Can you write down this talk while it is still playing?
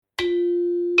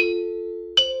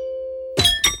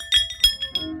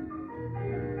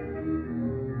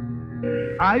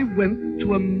I went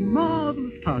to a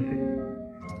marvelous party.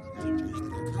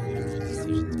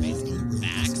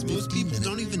 Facts. Most people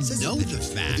don't even know the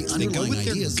facts. They go with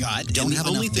their gut, and the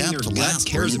only thing their gut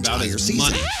cares about is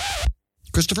money.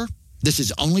 Christopher, this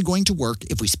is only going to work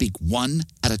if we speak one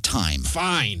at a time.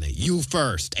 Fine. You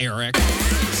first, Eric.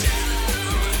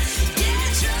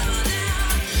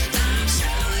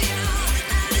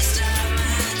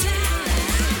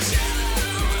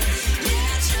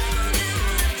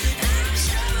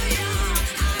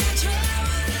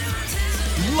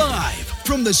 Live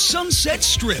from the Sunset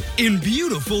Strip in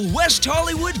beautiful West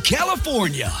Hollywood,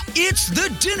 California, it's The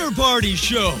Dinner Party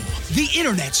Show, the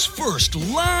Internet's first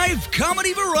live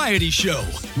comedy variety show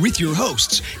with your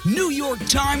hosts, New York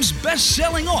Times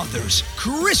best-selling authors,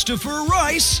 Christopher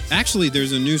Rice. Actually,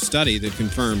 there's a new study that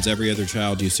confirms every other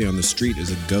child you see on the street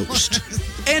is a ghost.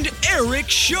 And Eric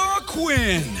Shaw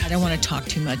Quinn. I don't want to talk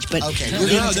too much, but... Okay, we're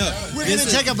going to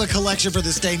take up a collection for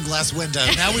the stained glass window.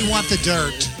 Now we want the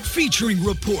dirt. Featuring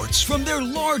reports from their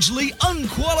largely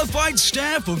unqualified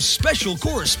staff of special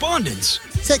correspondents.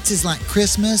 Sex is like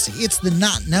Christmas. It's the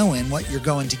not knowing what you're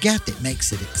going to get that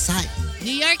makes it exciting.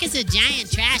 New York is a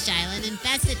giant trash island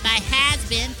infested by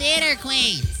has-been theater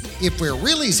queens. If we're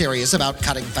really serious about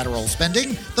cutting federal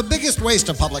spending, the biggest waste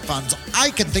of public funds I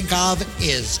can think of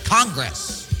is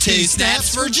Congress. 2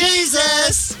 snaps for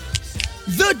Jesus!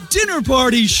 The Dinner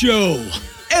Party Show.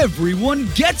 Everyone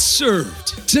gets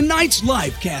served. Tonight's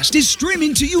live cast is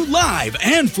streaming to you live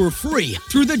and for free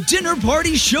through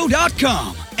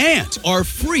thedinnerpartyshow.com and our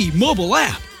free mobile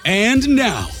app. And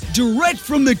now, direct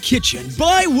from the kitchen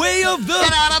by way of the...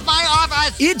 Get out of my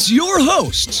office! It's your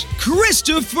hosts,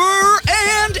 Christopher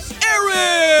and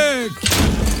Eric!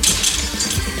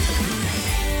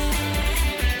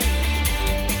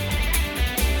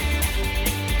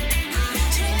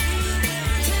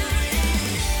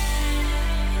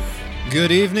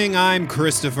 Good evening, I'm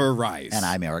Christopher Rice. And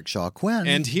I'm Eric Shaw Quinn.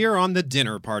 And here on the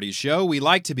Dinner Party Show, we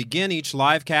like to begin each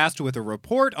livecast with a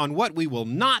report on what we will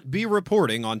not be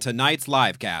reporting on tonight's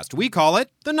livecast. We call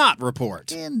it the Not Report.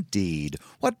 Indeed.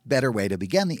 What better way to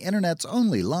begin the Internet's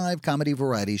only live comedy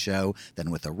variety show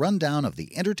than with a rundown of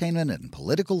the entertainment and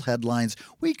political headlines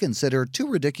we consider too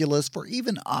ridiculous for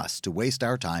even us to waste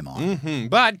our time on.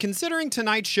 But considering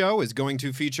tonight's show is going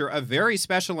to feature a very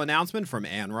special announcement from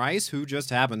Anne Rice, who just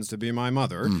happens to be my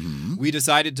mother, we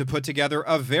decided to put together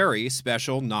a very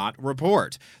special Not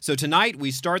Report. So tonight we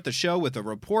start the show with a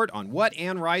report on what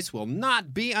Anne Rice will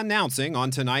not be announcing on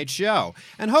tonight's show.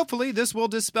 And hopefully this will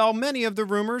dispel many of the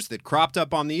rumors that cropped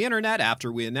up on the internet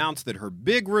after we announced that her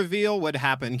big reveal would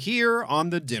happen here on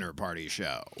the Dinner Party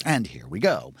Show. And here we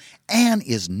go. Anne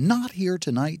is not here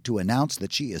tonight to announce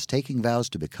that she is taking vows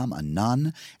to become a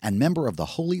nun and member of the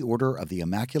Holy Order of the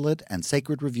Immaculate and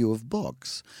Sacred Review of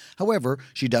Books. However,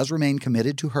 she does remain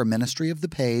committed to her ministry of the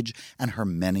page and her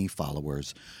many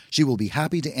followers. She will be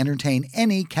happy to entertain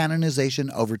any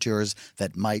canonization overtures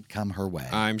that might come her way.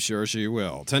 I'm sure she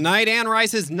will. Tonight, Anne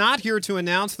Rice is not here to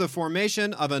announce the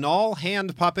formation of an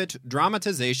all-hand puppet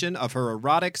dramatization of her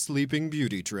erotic Sleeping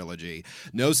Beauty trilogy.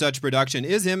 No such production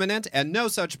is imminent, and no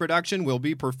such production will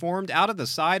be performed out of the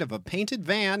side of a painted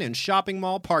van in shopping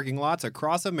mall parking lots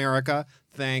across America.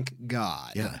 Thank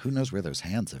God. Yeah, who knows where those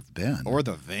hands have been. Or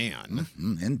the van.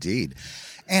 Indeed.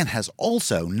 Anne has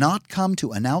also not come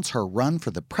to announce her run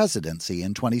for the presidency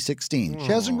in 2016.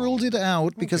 She hasn't ruled it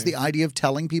out because the idea of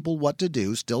telling people what to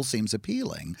do still seems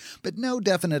appealing, but no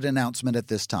definite announcement at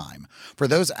this time. For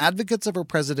those advocates of her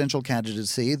presidential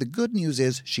candidacy, the good news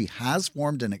is she has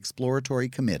formed an exploratory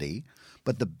committee.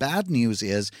 But the bad news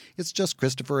is it's just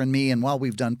Christopher and me, and while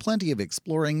we've done plenty of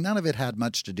exploring, none of it had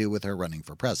much to do with her running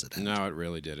for president. No, it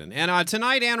really didn't. And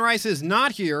tonight, Anne Rice is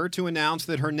not here to announce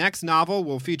that her next novel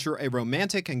will feature a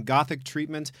romantic and gothic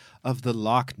treatment of the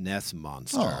Loch Ness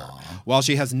Monster. Aww. While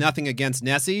she has nothing against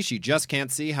Nessie, she just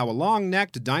can't see how a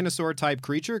long-necked dinosaur-type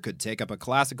creature could take up a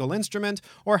classical instrument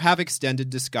or have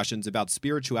extended discussions about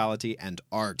spirituality and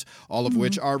art, all of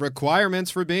which are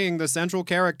requirements for being the central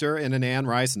character in an Anne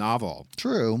Rice novel.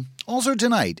 True. Also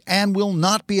tonight, Anne will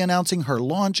not be announcing her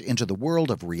launch into the world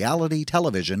of reality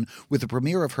television with the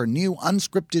premiere of her new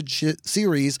unscripted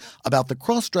series about the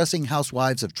cross-dressing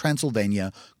housewives of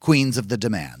Transylvania, Queens of the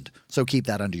Demand. So keep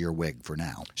that under your wig for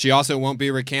now. She also won't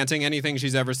be recanting anything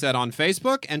she's ever said on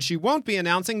Facebook, and she won't be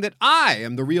announcing that I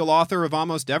am the real author of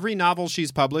almost every novel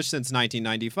she's published since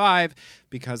 1995,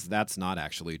 because that's not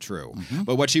actually true.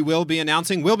 But what she will be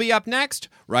announcing will be up next,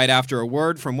 right after a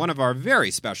word from one of our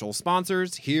very special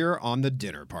sponsors here on the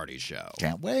Dinner Party Show.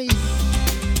 Can't wait.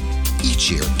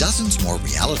 Each year, dozens more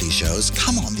reality shows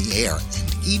come on the air,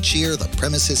 and each year the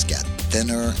premises get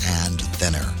thinner and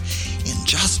thinner. In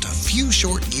just a few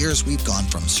short years, we've gone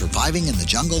from surviving in the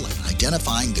jungle and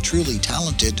identifying the truly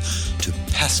talented to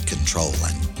pest control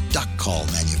and duck call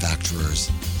manufacturers.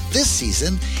 This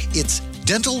season, it's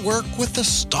dental work with the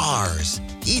stars.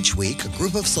 Each week, a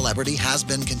group of celebrity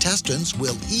has-been contestants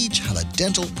will each have a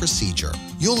dental procedure.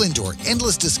 You'll endure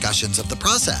endless discussions of the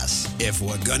process. If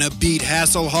we're gonna beat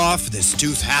Hasselhoff, this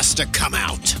tooth has to come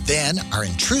out. Then, our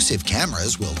intrusive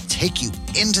cameras will take you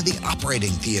into the operating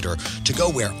theater to go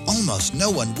where almost no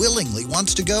one willingly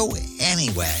wants to go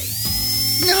anyway.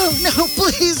 No,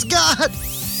 please, God!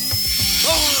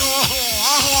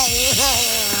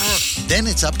 Then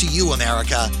it's up to you,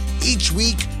 America. Each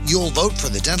week, you'll vote for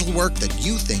the dental work that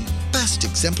you think best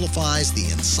exemplifies the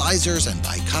incisors and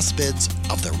bicuspids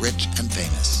of the rich and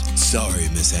famous. Sorry,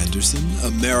 Miss Anderson.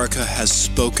 America has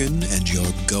spoken and you're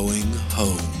going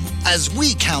home. As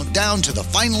we count down to the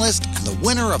finalist and the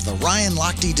winner of the Ryan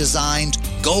Lochte designed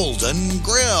Golden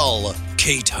Grill.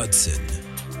 Kate Hudson,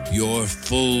 your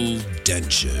full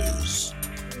dentures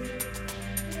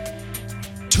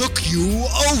took you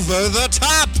over the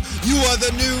top. You are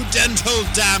the new dental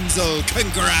damsel.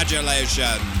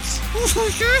 Congratulations.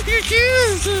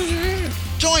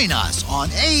 Join us on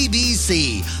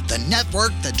ABC, the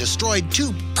network that destroyed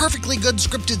 2 perfectly good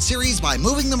scripted series by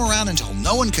moving them around until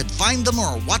no one could find them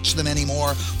or watch them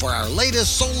anymore, for our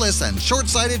latest soulless and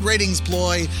short-sighted ratings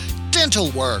ploy, Dental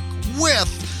Work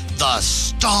with the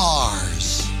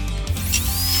Stars.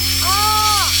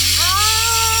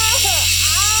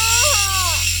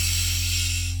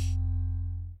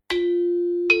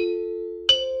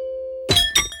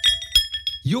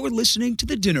 You're listening to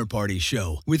The Dinner Party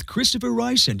Show with Christopher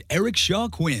Rice and Eric Shaw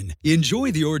Quinn.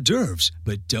 Enjoy the hors d'oeuvres,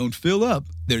 but don't fill up.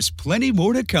 There's plenty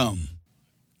more to come.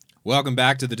 Welcome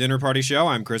back to the Dinner Party Show.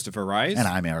 I'm Christopher Rice. And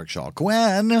I'm Eric Shaw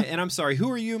Quinn. And I'm sorry, who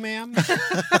are you, ma'am?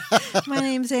 My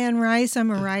name's Ann Rice.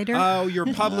 I'm a writer. Oh,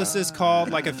 your publicist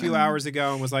called like a few hours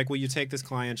ago and was like, will you take this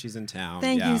client? She's in town.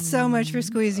 Thank you so much for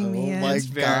squeezing me in. My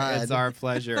It's our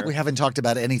pleasure. We haven't talked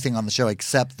about anything on the show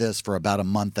except this for about a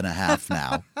month and a half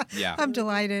now. Yeah. I'm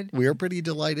delighted. We're pretty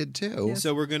delighted, too.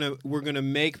 So we're gonna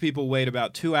make people wait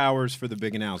about 2 hours for the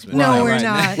big announcement. No, Right. we're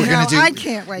not. We're gonna do- I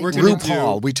can't wait. We're gonna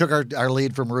RuPaul. We took our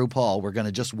lead from RuPaul. We're going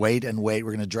to just wait and wait.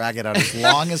 We're going to drag it out as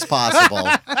long as possible.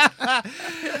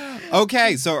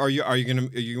 Okay, so are you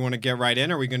want to get right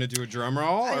in? Are we going to do a drum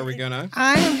roll? Are we going to?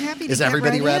 I am happy to Is get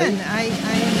everybody right ready? in. I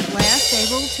am at last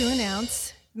able to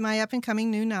announce my up-and-coming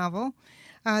new novel.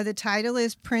 The title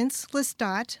is Prince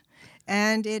Lestat,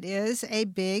 and it is a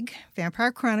big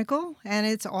vampire chronicle, and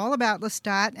it's all about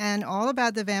Lestat and all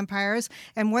about the vampires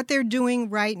and what they're doing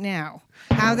right now,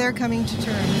 how they're coming to terms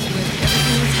with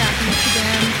everything that's happening to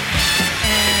them,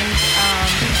 and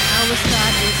how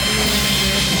Lestat is dealing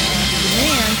with the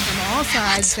demand from all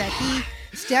sides that he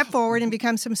step forward and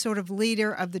become some sort of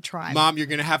leader of the tribe. Mom, you're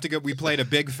going to have to go. We played a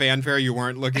big fanfare. You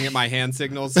weren't looking at my hand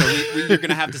signals, so you're going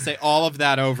to have to say all of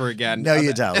that over again. No,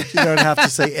 you don't. You don't have to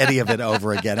say any of it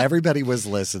over again. Everybody was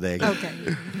listening. Okay.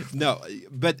 No,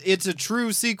 but it's a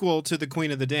true sequel to The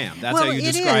Queen of the Damned. That's well, how you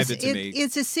it described is. it to me.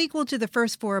 It's a sequel to the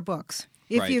first 4 books.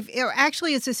 Right.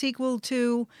 Actually, it's a sequel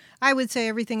to, I would say,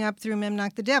 everything up through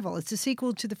Memnoch the Devil. It's a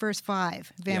sequel to the first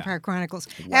 5 Vampire Chronicles.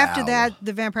 Wow. After that,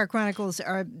 the Vampire Chronicles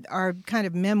are kind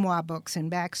of memoir books and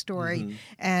backstory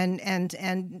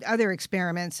and other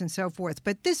experiments and so forth.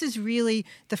 But this is really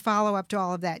the follow-up to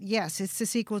all of that. Yes, it's the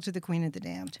sequel to The Queen of the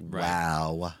Damned.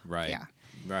 Wow. Right. Yeah.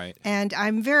 Right. And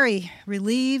I'm very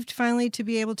relieved finally to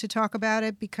be able to talk about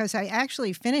it because I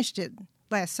actually finished it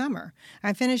last summer.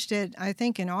 I finished it, I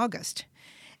think, in August.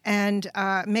 And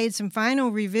made some final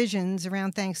revisions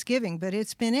around Thanksgiving, but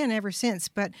it's been in ever since.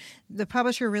 But the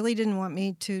publisher really didn't want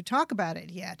me to talk about it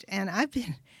yet. And I've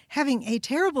been having a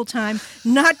terrible time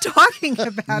not talking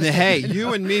about it. Hey,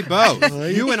 you and me both.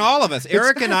 You and all of us.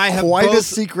 Eric and I have quite a both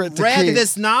secret to read keep.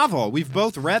 this novel. We've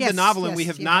both read the Yes, novel, and yes, we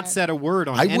have you not have. said a word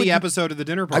on I any wouldn't- episode of the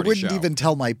Dinner I Party wouldn't Show. even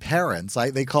tell my parents.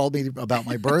 They called me about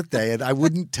my birthday, and I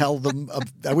wouldn't tell them.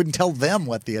 I wouldn't tell them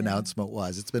what the announcement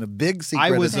was. It's been a big secret.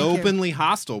 I was Thank you. openly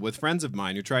hostile with friends of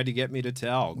mine who tried to get me to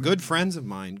tell. Good friends of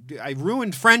mine. I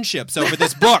ruined friendships over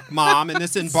this book, Mom, and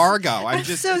this embargo. I'm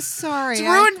just so sorry. It's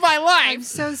ruined my life. I'm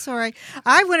so sorry.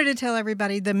 I wanted to tell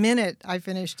everybody the minute I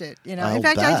finished it. You know, I'll in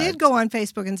fact, I bet. did go on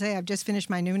Facebook and say I've just finished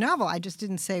my new novel. I just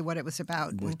didn't say what it was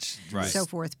about and Right. so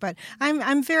forth. But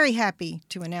I'm very happy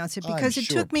to announce it I'm because it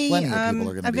sure took me plenty of people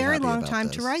are gonna a be very happy long about time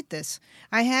this. to write this.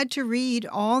 I had to read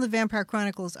all the Vampire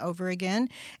Chronicles over again,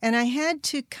 and I had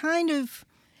to kind of,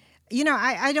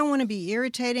 I don't want to be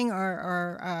irritating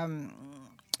or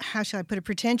how shall I put it,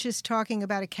 pretentious talking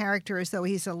about a character as though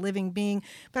he's a living being.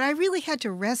 But I really had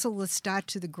to wrestle Lestat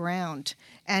to the ground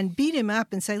and beat him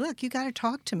up and say, look, you got to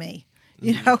talk to me.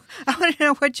 You know, I want to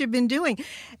know what you've been doing.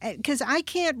 Because I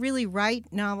can't really write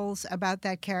novels about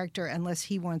that character unless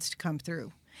he wants to come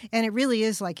through. And it really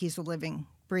is like he's a living,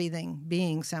 breathing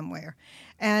being somewhere.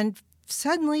 And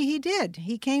suddenly he did.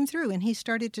 He came through and he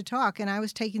started to talk, and I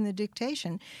was taking the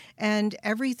dictation. And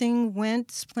everything went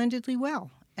splendidly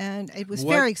well. And it was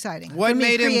very exciting. What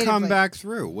made him come back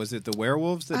through? Was it the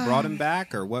werewolves that brought him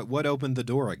back, or what opened the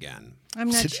door again? I'm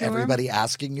not Did sure. everybody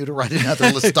asking you to write another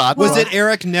Lestat Was book? it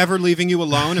Eric never leaving you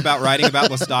alone about writing about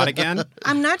Lestat again?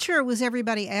 I'm not sure it was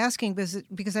everybody asking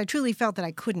because I truly felt that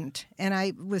I couldn't. And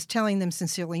I was telling them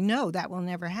sincerely, no, that will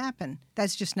never happen.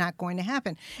 That's just not going to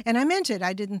happen. And I meant it.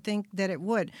 I didn't think that it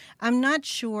would. I'm not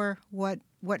sure what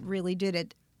really did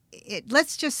it.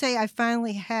 Let's just say I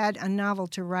finally had a novel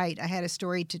to write. I had a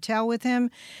story to tell with him,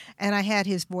 and I had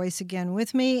his voice again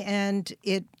with me, and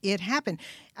it happened.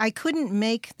 I couldn't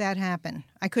make that happen.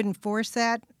 I couldn't force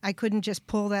that. I couldn't just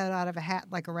pull that out of a hat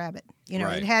like a rabbit. You know,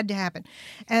 Right. It had to happen.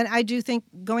 And I do think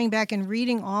going back and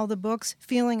reading all the books,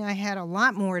 feeling I had a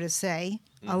lot more to say,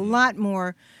 a lot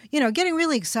more, you know, getting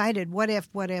really excited, what if,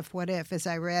 as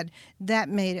I read, that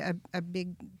made a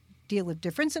big deal of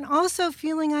difference. And also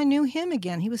feeling I knew him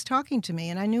again. He was talking to me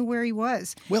and I knew where he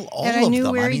was. Well, all And I of knew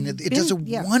them. where I mean, he'd it does a been.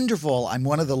 Yeah. wonderful. I'm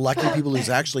one of the lucky people who's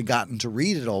actually gotten to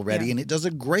read it already, Yeah. and it does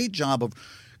a great job of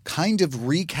kind of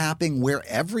recapping where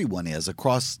everyone is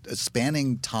across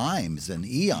spanning times and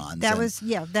eons. That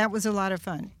and was a lot of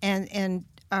fun. And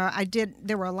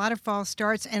there were a lot of false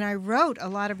starts, and I wrote a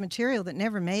lot of material that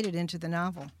never made it into the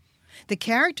novel. The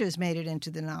characters made it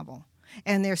into the novel,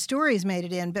 and their stories made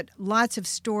it in, but lots of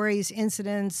stories,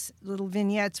 incidents, little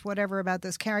vignettes, whatever about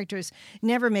those characters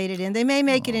never made it in. They may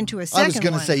make it into a second I was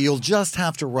going to one. say you'll just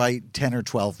have to write 10 or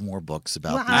 12 more books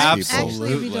about Well, these I'd people. actually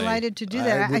be Absolutely. delighted to do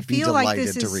that. I would be feel like delighted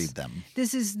this to is read them.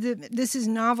 This is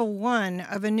novel one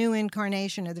of a new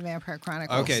incarnation of the Vampire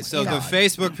Chronicles. Okay, so You know. the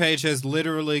Facebook page has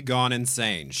literally gone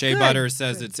insane. Shea Good. Butter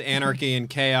says it's anarchy and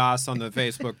chaos on the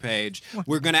Facebook page.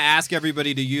 We're going to ask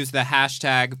everybody to use the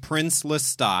hashtag Prince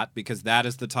Lestat because that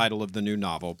is the title of the new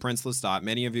novel, Prince Lestat.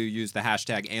 Many of you use the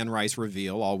hashtag Anne Rice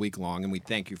Reveal all week long, and we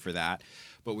thank you for that.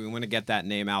 But we want to get that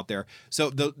name out there.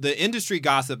 So the industry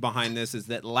gossip behind this is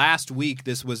that last week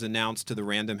this was announced to the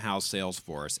Random House sales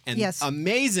force. And Yes.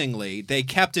 amazingly, they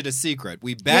kept it a secret.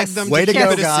 We Yes. begged them Way to to keep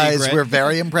go, it a guys. secret. We're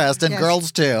very impressed, and Yes.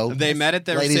 girls too. They met at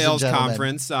their Ladies and sales gentlemen.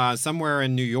 conference somewhere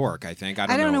in New York, I think. I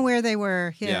I don't know where they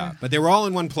were. Yeah, but they were all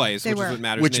in one place, They which were. is what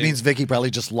matters. Which They- means Vicky probably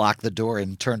just locked the door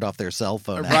and turned off their cell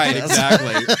phone. Right, access.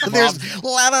 exactly.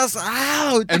 Let us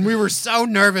out. And we were so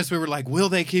nervous. We were like, will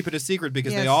they keep it a secret?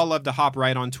 Because they Yes. all love to hop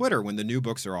right on Twitter when the new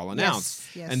books are all announced.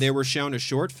 Yes. And they were shown a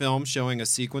short film showing a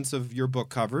sequence of your book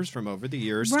covers from over the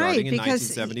years, Right, starting in because-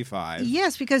 1975.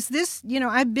 Yes, because this,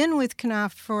 I've been with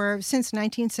Knopf since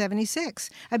 1976.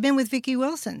 I've been with Vicki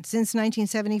Wilson since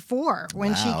 1974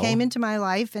 when she Wow. came into my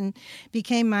life and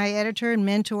became my editor and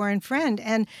mentor and friend.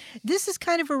 And this is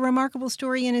kind of a remarkable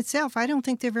story in itself. I don't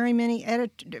think there are very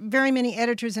many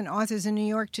editors and authors in New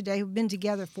York today who've been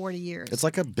together 40 years. It's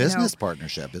like a business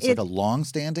partnership. It's like a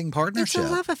long-standing It's partnership. a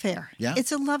love affair. Yeah?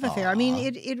 It's a love affair. I mean,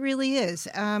 it really is.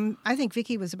 I think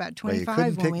Vicki was about Well, you 25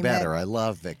 couldn't when pick we better. met. I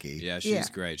love Vicky. Yeah, she's Yeah.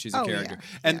 great. She's a Oh, character.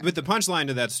 yeah. But the punchline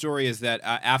to that story is that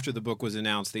after the book was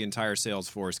announced, the entire sales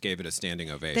force gave it a standing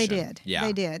ovation. They did. Yeah.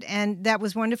 They did. And that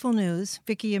was wonderful news.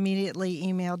 Vicki immediately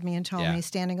emailed me and told Yeah. me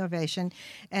standing ovation.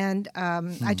 And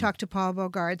I talked to Paul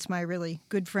Bogarts, my really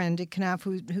good friend at Knopf,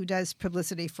 who does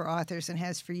publicity for authors and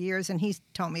has for years, and he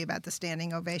told me about the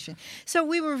standing ovation. So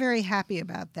we were very happy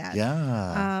about that.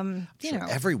 Yeah. You know.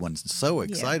 Everyone's so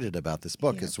excited about this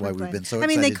book. Yeah, It's why we're we've glad. been so I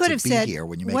excited mean, they could to have be said, here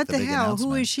when you make "What the the big hell?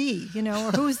 announcement. Who is she?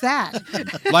 Or who's that?"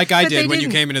 Like I But they did when you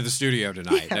didn't. came into the studio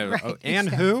tonight. Yeah, right, Anne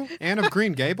exactly. who? Anne of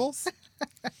Green Gables?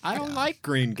 I don't like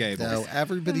Green Gables. No,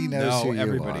 everybody knows who you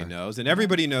everybody are. knows, and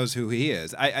everybody knows who he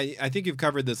is. I think you've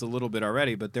covered this a little bit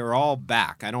already, but they're all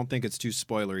back. I don't think it's too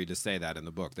spoilery to say that in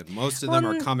the book, that most of them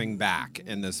are coming back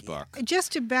in this book.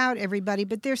 Just about everybody,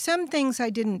 but there's some things I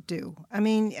didn't do. I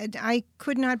mean, I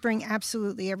could not bring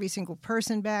absolutely every single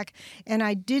person back, and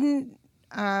I didn't.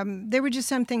 There were just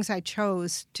some things I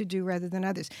chose to do rather than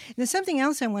others. And there's something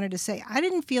else I wanted to say. I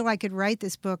didn't feel I could write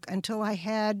this book until I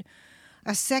had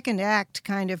a second act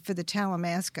kind of for the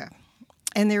Talamasca.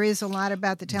 And there is a lot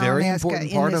about the Talamasca Very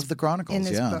important in part this, of the Chronicles, in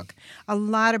this yeah. book. A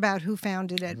lot about who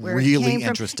founded it, where Really it came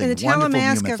interesting, from. And the wonderful new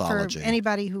Talamasca, mythology. for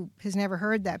anybody who has never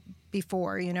heard that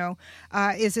before,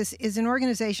 is an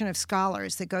organization of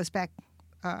scholars that goes back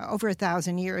over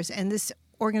 1,000 years. And this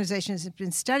organization has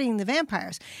been studying the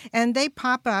vampires, and they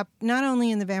pop up not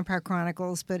only in the Vampire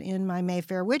Chronicles but in my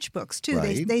Mayfair Witch books too.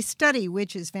 Right. They study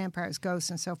witches, vampires, ghosts,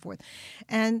 and so forth,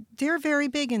 and they're very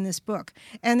big in this book.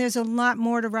 And there's a lot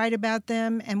more to write about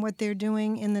them and what they're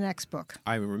doing in the next book.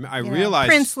 I realized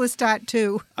Prince Lestat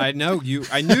too. I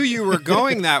knew you were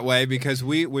going that way because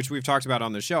which we've talked about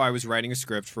on the show. I was writing a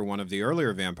script for one of the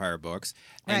earlier vampire books,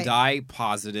 and I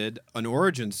posited an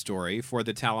origin story for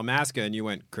the Talamasca, and you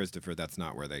went, Christopher, that's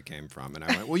not where they came from. And I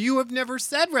went, well, you have never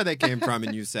said where they came from,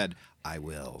 and you said, I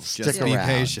will. Just be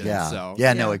patient. Yeah. So.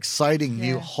 No, exciting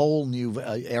whole new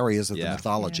areas of the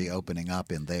mythology opening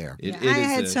up in there. I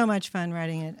had so much fun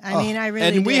writing it. I mean, I really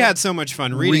And we did. had so much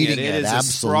fun reading it. It is absolutely.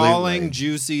 a sprawling,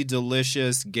 juicy,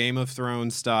 delicious, Game of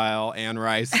Thrones style, Anne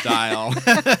Rice style.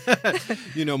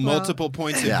 Multiple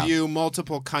points of view,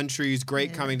 multiple countries,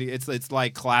 great coming to it's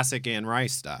like classic Anne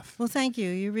Rice stuff. Well, thank you.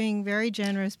 You're being very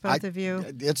generous, both of you.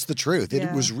 It's the truth.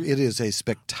 It is a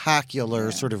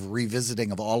spectacular sort of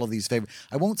revisiting of all of these favorite.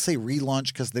 I won't say relaunch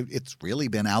because it's really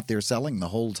been out there selling the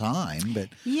whole time, but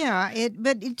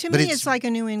to me, it's like a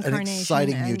new incarnation, an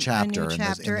exciting new chapter, in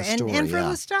the story. And for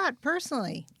Lestat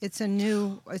personally, it's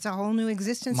a whole new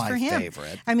existence for him. My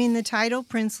favorite. I mean, the title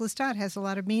Prince Lestat has a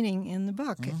lot of meaning in the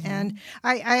book, and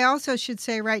I also should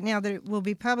say right now that it will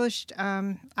be published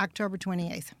October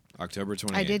 28th. October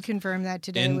 28th. I did confirm that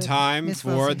today. In time Miss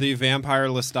for Wilson. the Vampire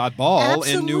Lestat Ball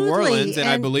in New Absolutely. Orleans. And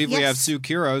I And believe we have yes. Sue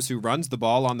Quiros, who runs the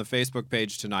ball, on the Facebook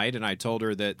page tonight. And I told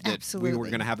her that we Absolutely. were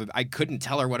going to have I couldn't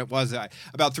tell her what it was.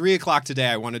 About 3 o'clock today,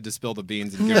 I wanted to spill the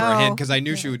beans and give her a hint because I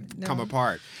knew she would come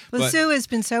apart. Well, But Sue has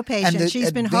been so patient.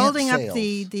 She's been advanced holding up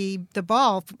sales. the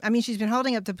ball. I mean, she's been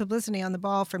holding up the publicity on the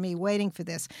ball for me, waiting for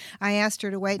this. I asked her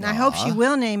to wait, and I hope she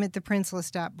will name it the Prince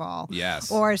Lestat Ball.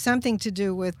 Yes. Or something to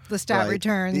do with Lestat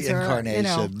Returns. the or,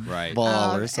 incarnation Right.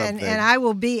 ball or something. And I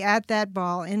will be at that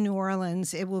ball in New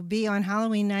Orleans. It will be on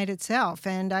Halloween night itself,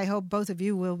 and I hope both of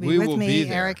you will be with me, be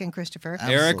there. Eric and Christopher.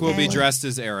 Eric will be And- dressed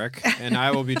as Eric, and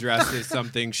I will be dressed as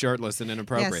something shirtless and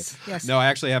inappropriate. Yes. No, I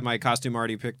actually have my costume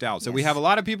already picked out. So we Yes. have a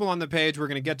lot of people on the page. We're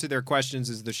going to get to their questions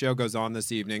as the show goes on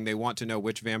this evening. They want to know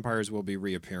which vampires will be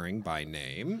reappearing by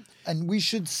name. And we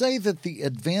should say that the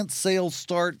advanced sales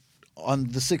start on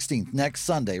the 16th, next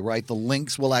Sunday, right? The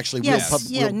links will actually Yes.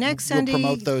 we'll next we'll Sunday.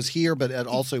 promote those here, but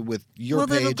also with your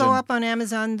page. It'll go up on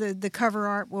Amazon. The cover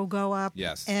art will go up.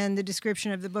 Yes. And the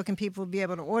description of the book, and people will be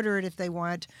able to order it if they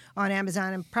want on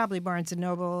Amazon and probably Barnes &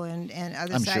 Noble and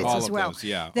other I'm sites sure. All as of well. those,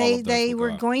 yeah. All They of those will were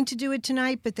go up. going to do it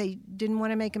tonight, but they didn't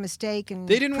want to make a mistake. And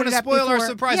They didn't put want it to up spoil our before.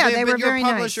 surprise. Yeah, they but were your very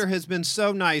publisher nice. has been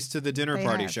so nice to the dinner They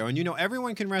party have. show. And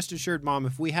everyone can rest assured, Mom,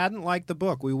 if we hadn't liked the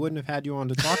book, we wouldn't have had you on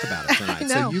to talk about it tonight.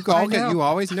 know, So I know. you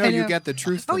always know I you know. get the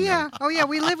truth from them. Oh yeah,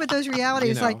 we live with those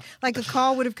realities. You know. Like a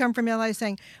call would have come from LA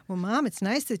saying, "Well, Mom, it's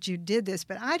nice that you did this,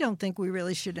 but I don't think we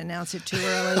really should announce it too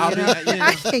early."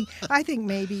 I think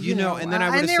maybe and then I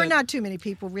would have there are said- not too many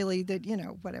people really that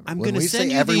whatever. I'm When going to we send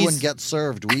say you everyone these. gets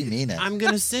served, we mean it. I'm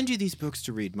going to send you these books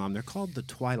to read, Mom. They're called The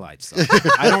Twilight Zone.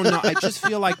 I don't know. I just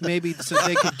feel like maybe so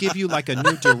they could give you like a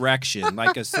new direction,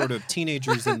 like a sort of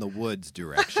Teenagers in the Woods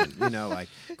direction. Like.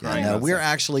 growing No, up. we're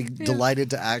actually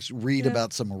delighted to read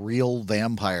about some real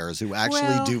vampires who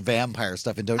actually do vampire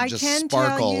stuff and don't I just can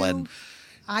sparkle tell you, and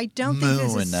I don't think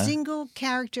there's moon. a single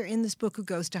character in this book who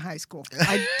goes to high school.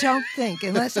 I don't think,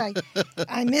 unless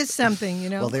I missed something.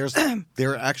 Well,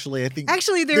 there actually, I think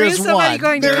Actually, there there's is somebody one.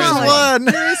 going to There's college. one.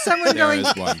 There is someone There going.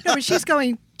 is one. No, but she's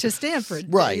going to Stanford.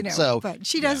 Right. So but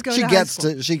she does go she to high gets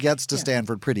school. she gets to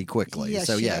Stanford pretty quickly. Yes,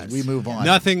 so she yeah, does. we move on.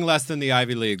 Nothing less than the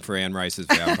Ivy League for Anne Rice's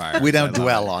vampire. We don't I love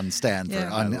dwell it. on Stanford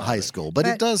Yeah. on high school, but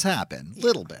it does happen a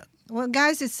little bit. Well,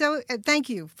 guys, it's so. Thank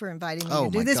you for inviting me Oh,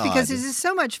 to do my this God. because this is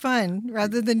so much fun,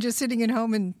 rather than just sitting at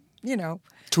home and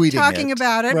Tweeting talking it.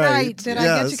 about it. Right. That I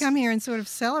get Yes. to come here and sort of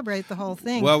celebrate the whole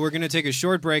thing. Well, we're going to take a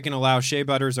short break and allow Shea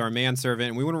Butters, our manservant.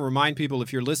 And we want to remind people,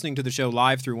 if you're listening to the show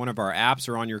live through one of our apps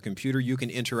or on your computer, you can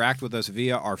interact with us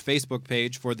via our Facebook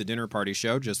page for The Dinner Party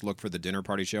Show. Just look for The Dinner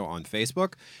Party Show on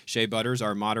Facebook. Shea Butters,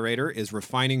 our moderator, is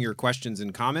refining your questions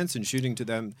and comments and shooting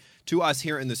them to us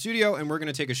here in the studio. And we're going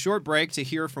to take a short break to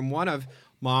hear from one of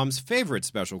Mom's favorite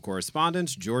special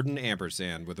correspondents, Jordan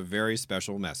Ampersand, with a very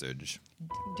special message.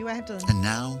 Do I have to? And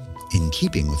now, in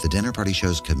keeping with the Dinner Party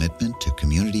Show's commitment to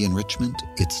community enrichment,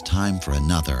 it's time for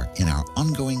another in our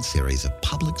ongoing series of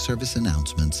public service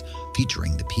announcements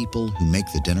featuring the people who make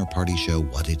the Dinner Party Show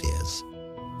what it is.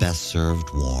 Best served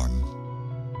warm.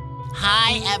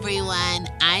 Hi, everyone.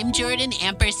 I'm Jordan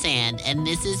Ampersand, and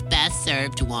this is Best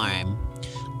Served Warm.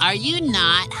 Are you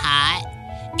not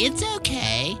hot? It's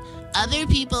okay. Other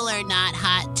people are not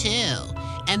hot,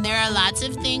 too. And there are lots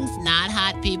of things not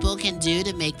hot people can do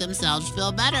to make themselves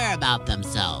feel better about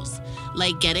themselves,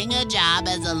 like getting a job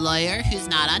as a lawyer who's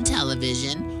not on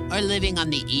television or living on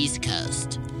the East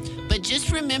Coast. But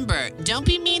just remember, don't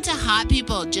be mean to hot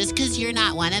people just because you're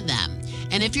not one of them.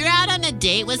 And if you're out on a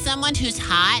date with someone who's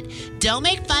hot, don't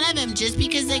make fun of them just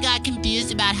because they got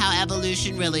confused about how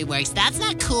evolution really works. That's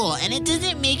not cool, and it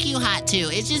doesn't make you hot too.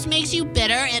 It just makes you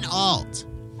bitter and old.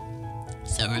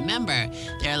 So remember,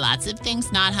 there are lots of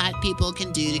things not hot people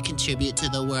can do to contribute to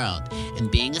the world, and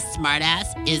being a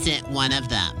smartass isn't one of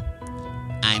them.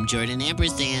 I'm Jordan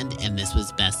Ampersand, and this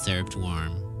was Best Served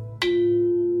Warm.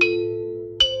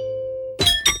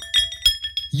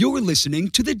 You're listening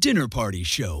to The Dinner Party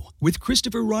Show with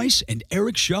Christopher Rice and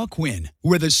Eric Shaw Quinn,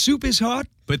 where the soup is hot,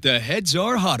 but the heads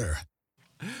are hotter.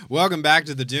 Welcome back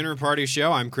to The Dinner Party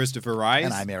Show. I'm Christopher Rice.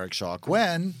 And I'm Eric Shaw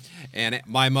Quinn. And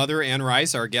my mother, Ann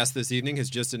Rice, our guest this evening, has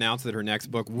just announced that her next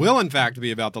book will, in fact,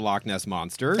 be about the Loch Ness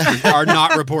Monster. Our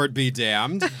not report be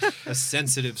damned. A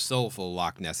sensitive, soulful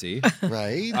Loch Nessie.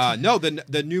 Right. No,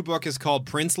 the new book is called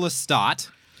Prince Lestat.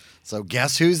 So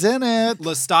guess who's in it?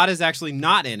 Lestat is actually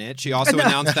not in it. She also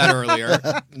announced that earlier.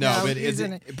 No, but he's is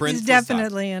in it it. Prince He's Lestat?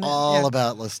 definitely in it. All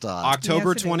about Lestat.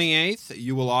 October Yes, it 28th,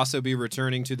 you will also be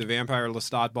returning to the Vampire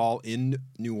Lestat Ball in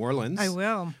New Orleans. I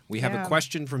will. We have Yeah. a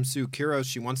question from Sue Quiros.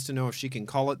 She wants to know if she can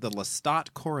call it the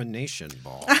Lestat Coronation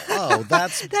Ball. Oh,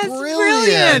 that's brilliant.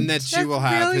 brilliant. And that she will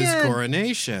have his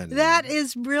coronation. That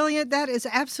is brilliant. That is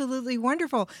absolutely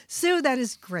wonderful. Sue, that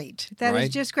is great. That is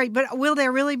Right? just great. But will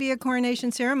there really be a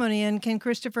coronation ceremony? And can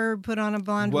Christopher put on a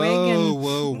blonde wig? Whoa,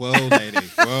 whoa, lady.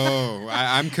 Whoa.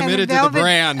 I'm committed to the velvet-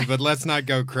 brand, but let's not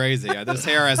go crazy. This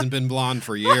hair hasn't been blonde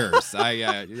for years.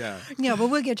 Yeah. Yeah, but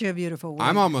we'll get you a beautiful wig.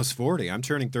 I'm almost 40. I'm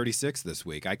turning 36 this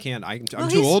week. I'm Well, too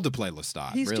he's- old to play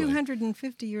Lestat. He's really.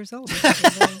 250 years old.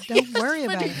 Don't worry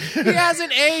about it. He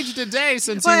hasn't aged a day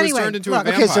since Well, he was anyway, turned into look,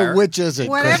 a vampire. Okay, so which is it,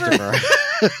 Whatever.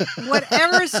 Christopher?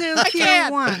 Whatever Sue Q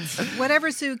can't. wants.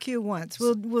 Whatever Sue Q wants.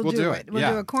 We'll do it. We'll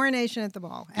yeah. do a coronation at the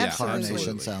ball. Yeah, Absolutely.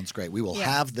 Coronation sounds great. We will Yeah.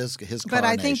 have his coronation. But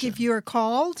I think if you're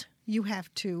called, you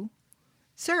have to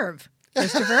serve,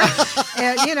 Christopher.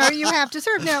 You have to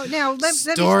serve. Now, let me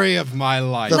Story of my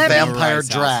life. The in vampire Rice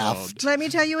draft. household. let me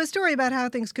tell you a story about how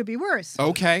things could be worse.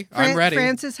 Okay, I'm ready.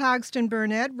 Frances Hogston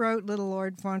Burnett wrote Little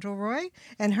Lord Fauntleroy,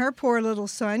 and her poor little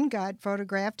son got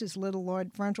photographed as Little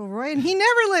Lord Fauntleroy, and he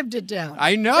never lived it down.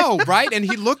 I know, right? And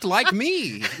he looked like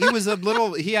me.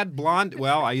 He had blonde,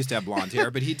 well, I used to have blonde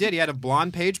hair, but he did. He had a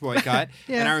blonde pageboy cut,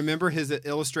 Yeah. and I remember his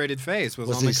illustrated face was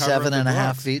on he the cover of the 7.5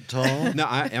 book. feet tall? No,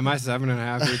 am I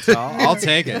 7.5 feet tall? I'll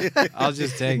take it. I'll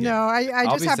just take it. No, I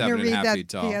I'll just be happened to read 7.5 that feet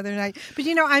tall. the other night. But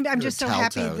I'm just so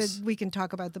happy Taltos. that we can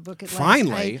talk about the book at last.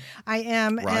 Finally. I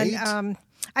am. Right? And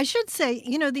I should say,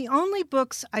 the only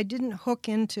books I didn't hook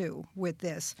into with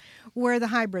this were the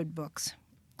hybrid books,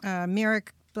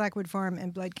 Merrick, Blackwood Farm,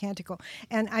 and Blood Canticle.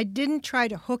 And I didn't try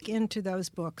to hook into those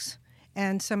books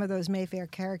and some of those Mayfair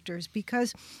characters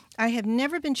because I have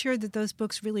never been sure that those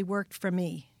books really worked for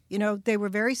me. They were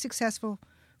very successful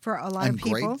for a lot And of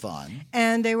people. great fun.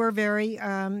 And they were very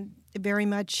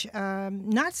much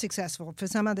not successful for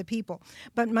some other people.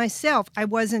 But myself, I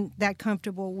wasn't that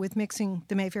comfortable with mixing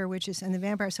the Mayfair Witches and the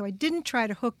vampires, so I didn't try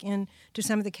to hook in to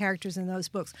some of the characters in those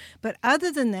books. But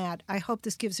other than that, I hope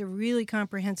this gives a really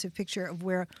comprehensive picture of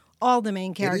where all the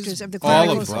main characters of the all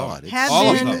of Chronicles them. have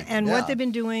All of been them. and Yeah. what they've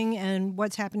been doing and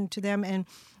what's happened to them and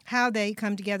how they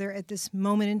come together at this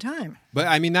moment in time. But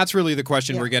I mean, that's really the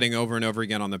question Yeah. we're getting over and over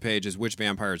again on the page is which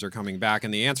vampires are coming back?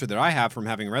 And the answer that I have from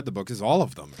having read the book is all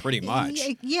of them, pretty much.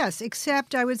 Yes,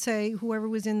 except I would say whoever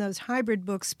was in those hybrid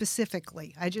books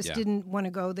specifically. I just Yeah. didn't want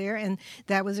to go there, and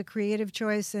that was a creative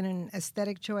choice and an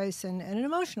aesthetic choice and an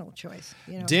emotional choice.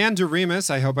 Dan DeRemus,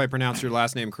 I hope I pronounced your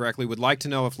last name correctly, would like to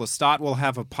know if Lestat will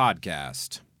have a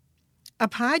podcast. A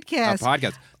podcast. A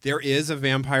podcast. There is a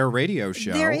vampire radio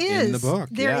show There in the is. book.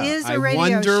 There yeah. is a I radio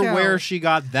wonder show. where she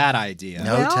got that idea.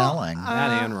 No telling.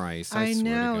 That Anne Rice. I swear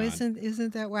know, to God.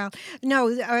 isn't that wild?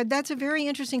 No, that's a very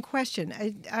interesting question.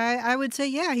 I would say,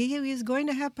 yeah, he is going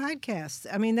to have podcasts.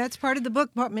 I mean, that's part of the book.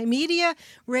 Media,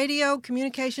 radio,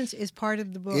 communications is part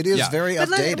of the book. It is Yeah. very But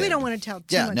updated. we don't want to tell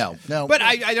too Yeah, much. no. But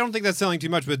I don't think that's telling too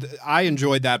much. But I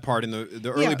enjoyed that part in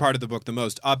the early Yeah. part of the book the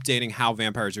most, updating how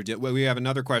vampires are. We have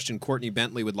another question. Courtney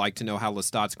Bentley would like to know how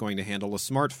Lestat's going to handle a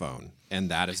smartphone, and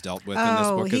that is dealt with in this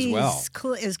book as well.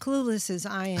 He's as clueless as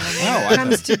I am when it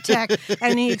comes to tech.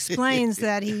 And he explains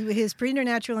that his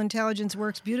preternatural intelligence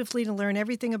works beautifully to learn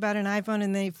everything about an iPhone,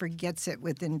 and then he forgets it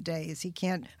within days.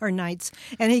 Or nights,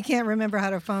 and he can't remember how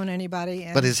to phone anybody.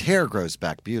 And But his hair grows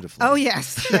back beautifully. Oh,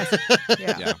 yes.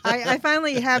 Yeah. Yeah. I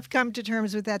finally have come to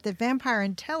terms with that vampire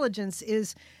intelligence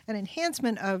is an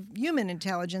enhancement of human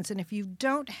intelligence. And if you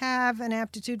don't have an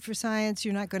aptitude for science,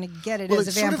 you're not going to get it as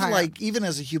a vampire. Sort of like, even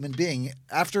as a human being,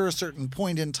 after a certain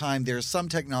point in time, there's some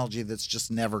technology that's just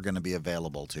never going to be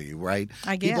available to you, right?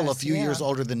 I guess, people a few years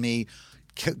older than me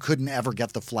couldn't ever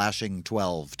get the flashing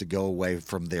 12 to go away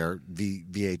from their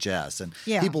VHS. And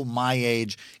people my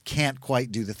age can't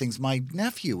quite do the things. My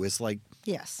nephew is like,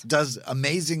 does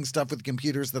amazing stuff with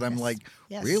computers that I'm like,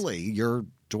 really? You're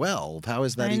 12. How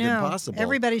is that even possible?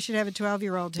 Everybody should have a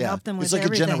 12-year-old to help them with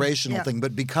everything. It's like everything. a generational thing.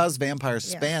 But because vampires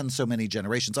span so many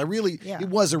generations, it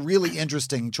was a really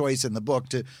interesting choice in the book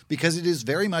because it is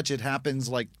very much, it happens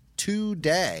like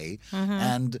today,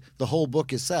 and the whole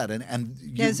book is set, and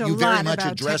you very much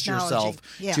address yourself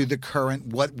to the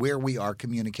current where we are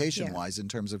communication wise in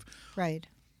terms of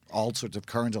all sorts of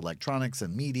current electronics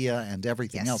and media and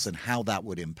everything else, and how that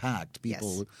would impact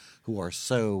people who are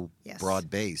so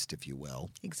broad-based, if you will.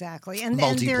 Exactly. And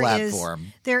multi-platform.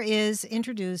 There is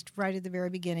introduced right at the very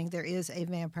beginning, there is a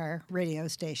vampire radio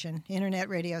station, internet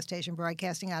radio station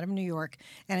broadcasting out of New York,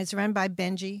 and it's run by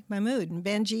Benji Mahmood. And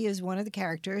Benji is one of the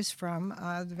characters from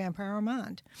The Vampire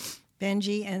Armand.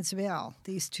 Benji and Sibel,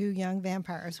 these two young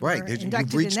vampires, were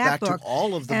inducted reached in that back book. to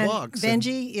all of the and books.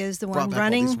 Benji is the one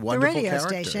running the radio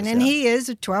characters, station, and he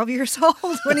is 12 years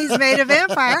old when he's made a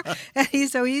vampire. And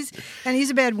he's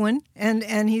a bad one,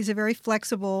 and he's a very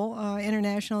flexible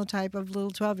international type of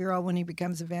little 12-year-old when he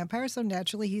becomes a vampire. So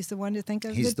naturally, he's the one to think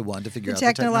of. He's the one to figure out the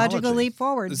technological leap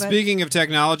forward. Speaking of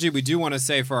technology, we do want to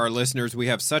say for our listeners, we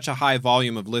have such a high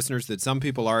volume of listeners that some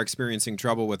people are experiencing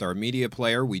trouble with our media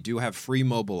player. We do have free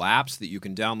mobile apps that you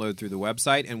can download through the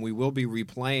website, and we will be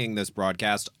replaying this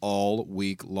broadcast all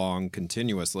week long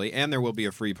continuously, and there will be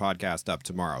a free podcast up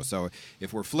tomorrow. So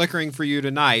if we're flickering for you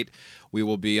tonight, we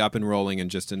will be up and rolling in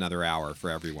just another hour for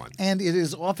everyone. And it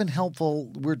is often helpful,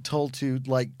 we're told, to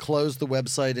close the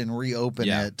website and reopen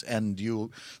it, and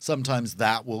sometimes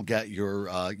that will get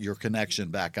your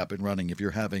connection back up and running if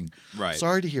you're having. Right.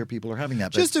 Sorry to hear people are having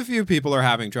that. Just a few people are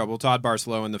having trouble. Todd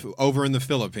Barslow over in the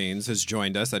Philippines has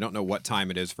joined us. I don't know what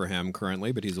time it is for him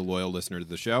currently, but he's a loyal listener to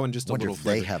the show, and just a little.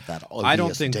 They have that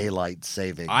odious daylight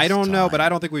savings. I don't know, but I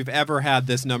don't think we've ever had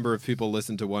this number of people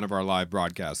listen to one of our live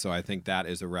broadcasts. So I think that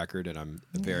is a record, and I'm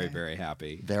very, very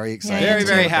happy. Very excited. Very,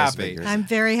 very happy. I'm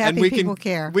very happy people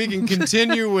care. We can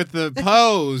continue with the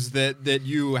pose that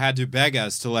you had to beg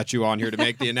us to let you on here to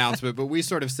make the announcement, but we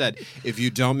sort of said, if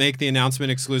you don't make the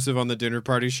announcement exclusive on the Dinner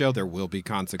Party Show, there will be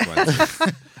consequences.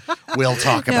 We'll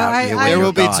talk about you. There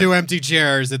will be 2 empty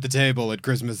chairs at the table at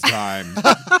Christmas time.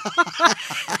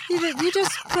 You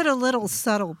just put a little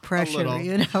subtle pressure,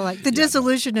 like the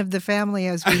dissolution of the family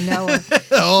as we know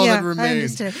it. All that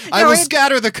remains. I will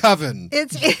scatter the coven.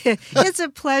 It's a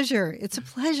pleasure. It's a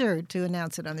pleasure to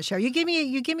announce it on the show. You give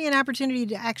me an opportunity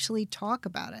to actually talk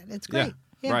about it. It's great.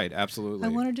 Yeah. Right, absolutely. I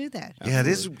want to do that. Yeah,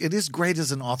 it is great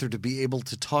as an author to be able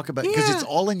to talk about it because it's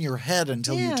all in your head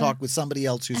until you talk with somebody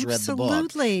else who's read the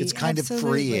book. It's kind of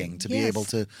freeing to be able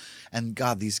to. And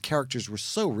God, these characters were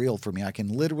so real for me. I can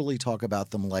literally talk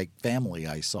about them like family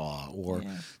I saw or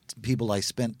people I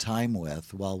spent time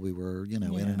with while we were, in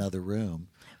another room.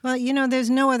 Well, there's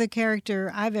no other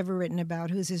character I've ever written about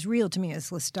who's as real to me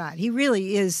as Lestat. He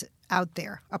really is out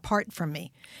there, apart from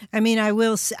me. I mean, I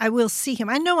will see him.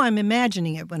 I know I'm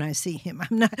imagining it when I see him.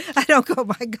 I don't go,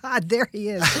 my God, there he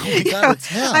is. Oh my God, it's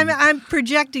him. I'm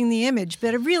projecting the image,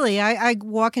 but really, I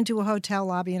walk into a hotel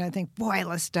lobby and I think, boy,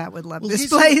 Lestat would love this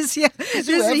place. He's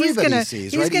who everybody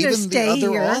sees, right? Even the other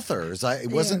here. authors.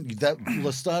 Wasn't that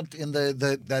Lestat in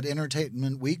that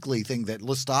Entertainment Weekly thing that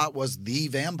Lestat was the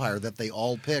vampire that they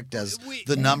all picked as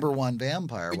the number one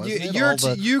vampire?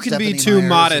 Wasn't you can be too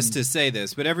modest to say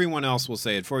this, but everyone else will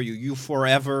say it for you. You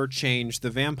forever changed the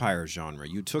vampire genre.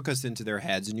 You took us into their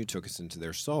heads and you took us into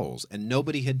their souls, and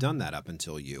nobody had done that up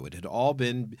until you. It had all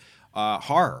been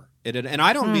horror. And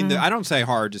I don't mean I don't say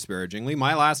horror disparagingly.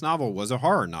 My last novel was a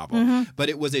horror novel, but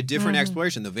it was a different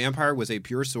exploration. The vampire was a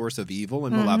pure source of evil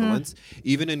and malevolence.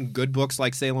 Even in good books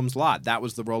like Salem's Lot, that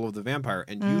was the role of the vampire,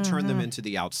 and you turned them into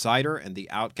the outsider and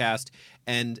the outcast.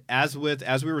 And as we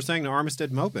were saying to Armistead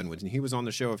Maupin when he was on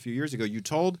the show a few years ago, you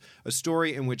told a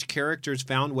story in which characters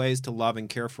found ways to love and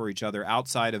care for each other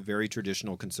outside of very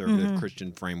traditional conservative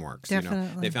Christian frameworks.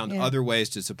 Definitely. They found other ways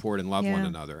to support and love one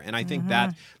another, and I think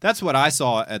that's what I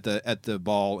saw at the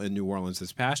ball in New Orleans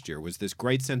this past year, was this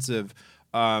great sense of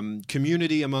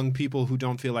community among people who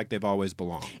don't feel like they've always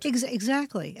belonged.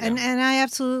 Exactly. Yeah. And I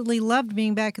absolutely loved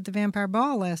being back at the Vampire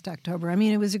Ball last October. I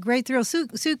mean, it was a great thrill. Sue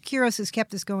Quiros has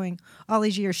kept this going all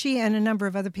these years. She and a number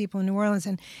of other people in New Orleans.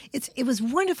 And it was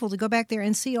wonderful to go back there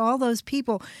and see all those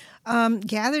people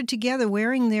gathered together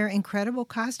wearing their incredible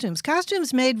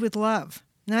costumes made with love.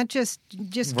 not just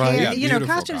Right. care. Yeah, You know,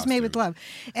 beautiful costumes made with love.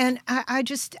 And I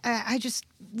just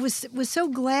was so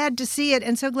glad to see it,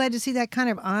 and so glad to see that kind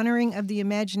of honoring of the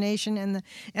imagination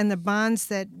and the bonds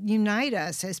that unite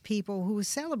us as people who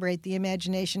celebrate the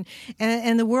imagination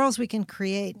and the worlds we can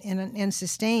create and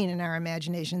sustain in our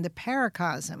imagination. The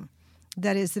paracosm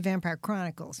that is the Vampire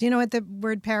Chronicles. You know what the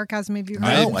word paracosm, have you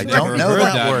heard? No, I don't know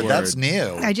that word. That's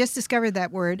new. I just discovered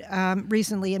that word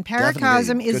recently, and Definitely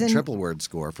paracosm is good triple word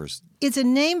score for. It's a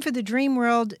name for the dream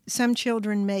world some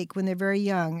children make when they're very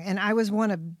young, and I was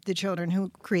one of the children who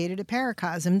created a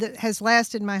paracosm that has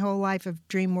lasted my whole life of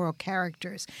dream world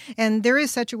characters. And there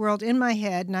is such a world in my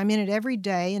head, and I'm in it every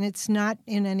day, and it's not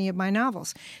in any of my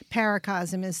novels.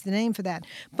 Paracosm is the name for that.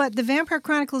 But the Vampire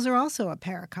Chronicles are also a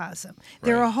paracosm.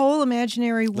 They're a whole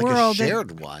imaginary world. Like a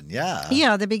shared one, yeah.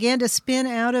 Yeah, they began to spin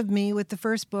out of me with the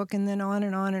first book, and then on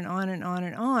and on and on and on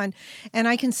and on. And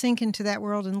I can sink into that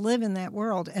world and live in that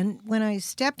world. And when I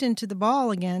stepped into the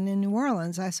ball again in New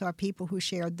Orleans, I saw people who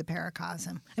shared the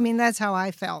paracosm. I mean, that's how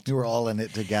I felt. You were all in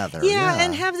it together. Yeah,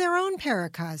 and have their own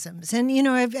paracosms. And, you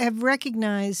know, have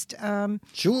recognized...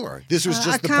 sure. This was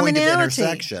just a the point of commonality.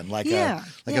 intersection, like a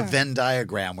Venn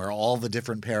diagram where all the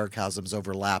different paracosms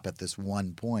overlap at this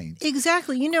one point.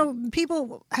 Exactly. You know,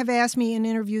 people have asked me in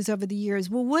interviews over the years,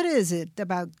 well, what is it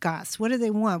about goths? What do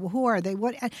they want? Well, who are they?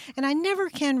 What? And I never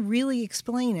can really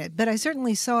explain it, but I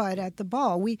certainly saw it at the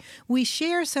ball. We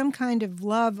share some kind of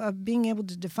love of being able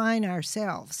to define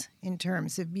ourselves in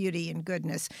terms of beauty and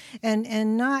goodness,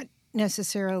 and not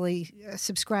necessarily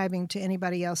subscribing to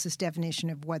anybody else's definition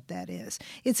of what that is.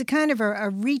 It's a kind of a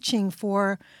reaching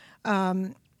for,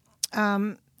 how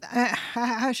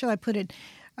shall I put it?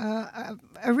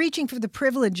 A reaching for the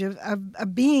privilege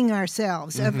of being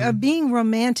ourselves, of being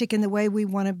romantic in the way we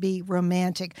want to be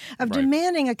romantic, of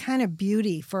demanding a kind of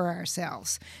beauty for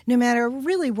ourselves, no matter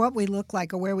really what we look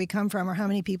like or where we come from or how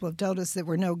many people have told us that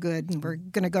we're no good and we're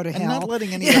going to go to hell. And not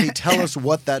letting anybody tell us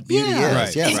what that beauty is.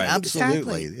 Right, Yes, right.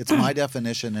 absolutely. Exactly. It's my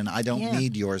definition, and I don't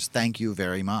need yours. Thank you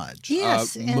very much.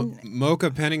 Yes. Mocha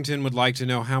Pennington would like to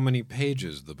know how many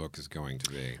pages the book is going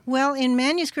to be. Well, in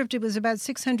manuscript, it was about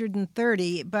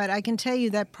 630, but I can tell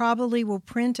you that probably will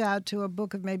print out to a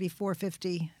book of maybe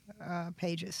 450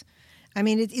 pages. I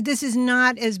mean, this is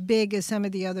not as big as some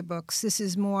of the other books. This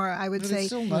is more, I would say,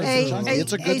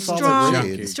 it's a good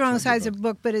solid strong size of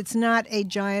book, but it's not a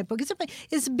giant book.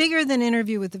 It's bigger than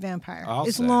Interview with the Vampire.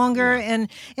 It's say, longer, and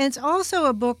it's also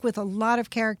a book with a lot of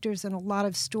characters and a lot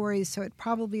of stories, so it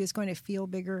probably is going to feel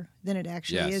bigger than it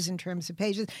actually is in terms of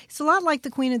pages. It's a lot like The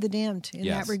Queen of the Damned in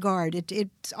that regard.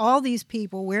 It's all these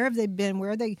people, where have they been,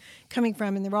 where are they coming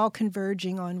from, and they're all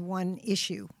converging on one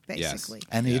issue, basically. Yes.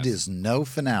 And it is no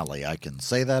finale. I can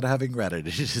say that having read it.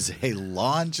 It is a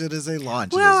launch. It is a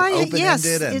launch. Well, it is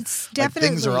open-ended, and it's definitely...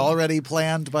 things are already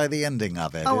planned by the ending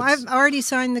of it. I've already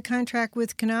signed the contract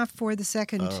with Knopf for the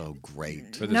second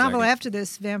novel after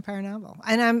this vampire novel,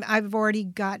 and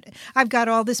I've got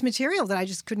all this material that I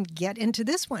just couldn't get into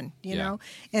this one, you know,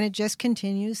 and it just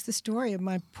continues the story of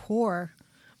my poor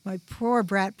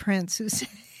brat prince who's.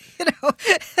 You know,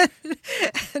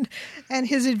 and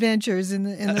his adventures in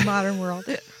the modern world.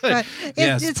 But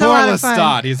it's poor a lot of fun.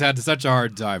 LESTAT. He's had such a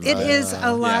hard time. It is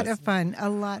a lot of fun. A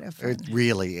lot of fun. It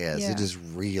really is. Yeah. It is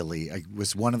really. It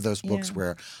was one of those books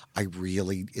where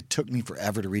it took me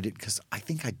forever to read it because I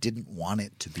think I didn't want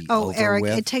it to be over Eric,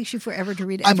 with. it takes you forever to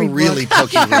read I'm every a really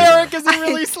book. pokey reader. Eric is a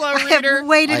really slow reader.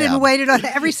 I have waited on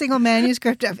every single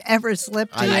manuscript I've ever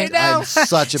slipped in. I'm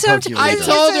such a pokey reader.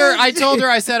 I told her,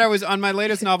 I said I was on my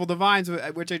latest novel, The Vines,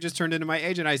 which I just turned into my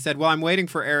agent. I said, well, I'm waiting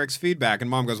for Eric's feedback. And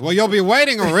Mom goes, well, you'll be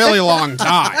waiting a really long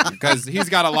time because he's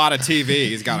got a lot of TV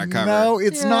he's got to cover. No,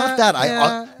 it's not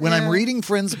that. When I'm reading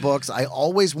friends' books, I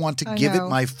always want to give it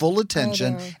my full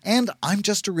attention. And I'm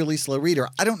just a really slow reader.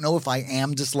 I don't know if I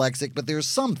am dyslexic, but there's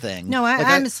something. No,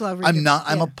 I'm a slow reader. I'm not.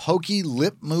 I'm a pokey,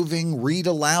 lip-moving, read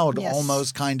aloud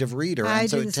almost kind of reader. And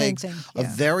so it takes a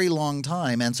very long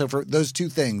time. And so for those two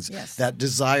things, that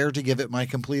desire to give it my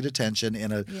complete attention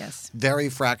in a very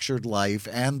fractured life,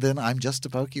 and then I'm just a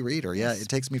pokey reader. Yeah, it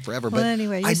takes me forever. Well, but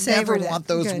anyway, I never it. want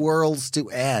those Good. worlds to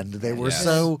end. They were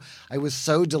I was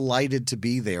so delighted to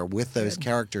be there with those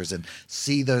characters and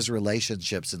see those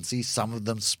relationships and see some of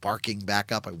them sparking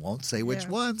back up. I won't say which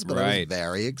ones, but I was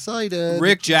very excited.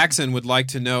 Rick Jackson would like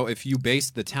to know if you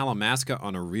based the Talamasca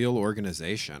on a real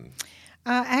organization.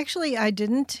 Actually, I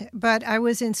didn't, but I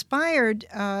was inspired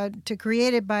to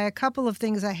create it by a couple of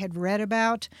things I had read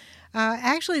about.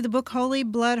 Actually, the book Holy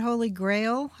Blood, Holy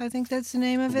Grail, I think that's the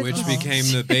name of it. Which became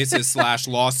the basis /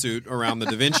 lawsuit around the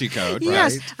Da Vinci Code,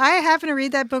 Yes, right? I happened to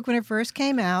read that book when it first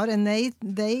came out, and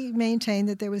they maintained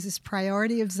that there was this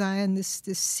Priority of Zion, this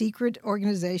secret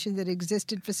organization that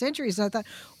existed for centuries. And I thought,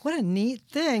 what a neat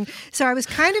thing. So I was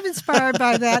kind of inspired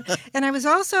by that, and I was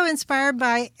also inspired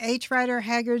by H. Rider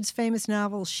Haggard's famous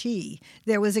novel, She.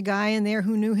 There was a guy in there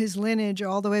who knew his lineage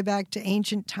all the way back to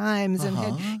ancient times and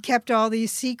had kept all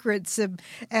these secrets. And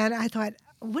I thought,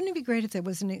 wouldn't it be great if there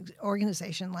was an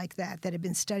organization like that had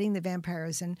been studying the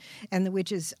vampires and the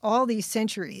witches all these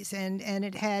centuries, and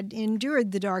it had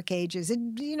endured the Dark Ages,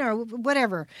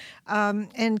 whatever,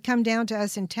 and come down to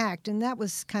us intact. And that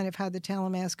was kind of how the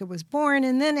Talamasca was born.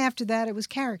 And then after that, it was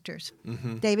characters.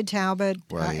 David Talbot,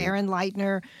 Aaron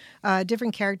Leitner,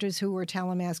 different characters who were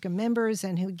Talamasca members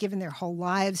and who had given their whole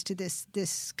lives to this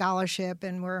scholarship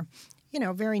and were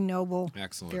very noble,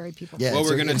 very people. Yeah, well,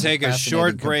 we're going to take a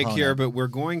short break component here, but we're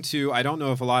going to, I don't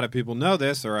know if a lot of people know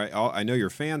this, or I know your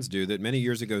fans do, that many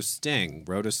years ago Sting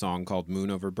wrote a song called Moon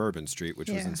Over Bourbon Street, which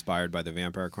was inspired by the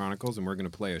Vampire Chronicles, and we're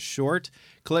going to play a short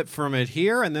clip from it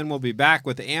here, and then we'll be back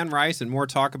with Anne Rice and more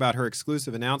talk about her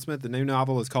exclusive announcement. The new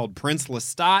novel is called Prince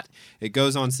Lestat. It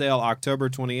goes on sale October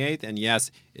 28th, and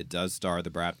yes, it does star the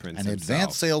Brat Prince And himself.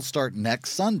 advance sales start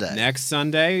next Sunday. Next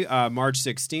Sunday, March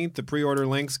 16th. The pre-order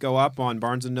links go up on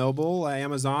Barnes & Noble,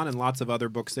 Amazon, and lots of other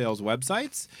book sales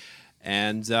websites.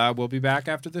 And we'll be back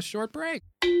after this short break.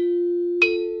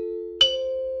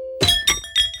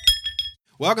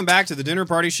 Welcome back to the Dinner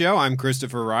Party Show. I'm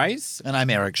Christopher Rice. And I'm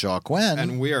Eric Shaw Quinn.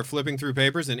 And we are flipping through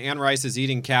papers, and Anne Rice is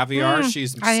eating caviar.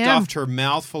 She's stuffed her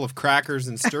mouth full of crackers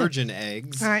and sturgeon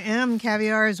eggs. I am.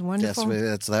 Caviar is wonderful.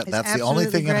 Yes, that's the only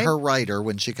thing in her writer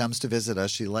when she comes to visit us.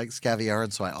 She likes caviar,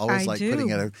 and so I always like putting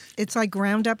it. It's like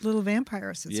ground up little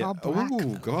vampires. It's all black.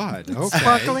 Oh, God.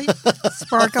 Okay.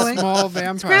 Sparkly. Small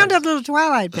vampires. It's ground up little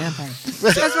Twilight vampires.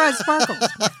 That's why it sparkles.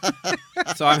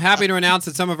 So I'm happy to announce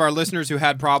that some of our listeners who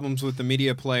had problems with the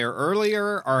media player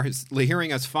earlier are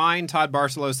hearing us fine. Todd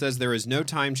Barcelo says there is no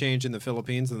time change in the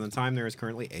Philippines, and the time there is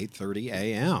currently 8:30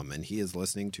 a.m., and he is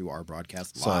listening to our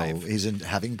broadcast live. So he's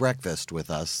having breakfast with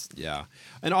us. Yeah.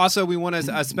 And also we want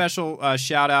a special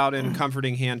shout-out and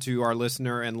comforting hand to our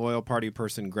listener and loyal party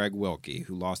person, Greg Wilkie,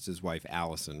 who lost his wife,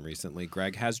 Allison, recently.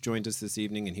 Greg has joined us this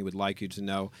evening, and he would like you to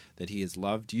know that he has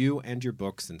loved you and your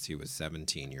book since he was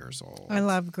 17 years old. I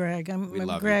love Greg. We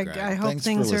love Greg. you, Greg. I hope Thanks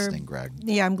things for listening, are. Greg.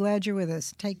 Yeah, I'm glad you're with us.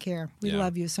 Take care. We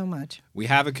love you so much. We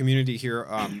have a community here,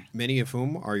 many of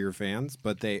whom are your fans,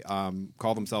 but they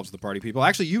call themselves the Party People.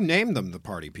 Actually, you named them the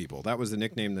Party People. That was the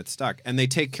nickname that stuck. And they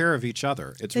take care of each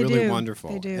other. It's really wonderful.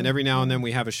 They do. And every now and then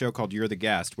we have a show called You're the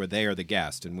Guest, where they are the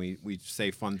guest, and we say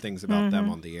fun things about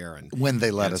them on the air. And when they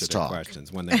let us answer their talk.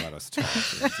 questions. When they let us talk.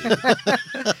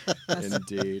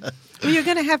 Indeed. Well, you're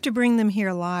going to have to bring them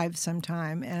here live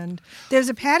sometime. And there's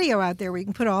a patio out there where you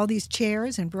can put all these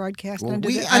chairs and broadcast under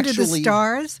the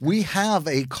stars. We have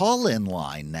a call-in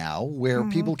line now where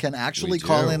people can actually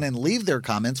call in and leave their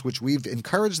comments, which we've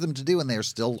encouraged them to do, and they're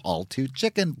still all too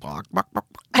chicken.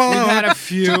 We've had a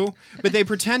few, but they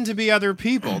pretend to be other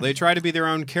people. They try to be their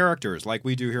own characters like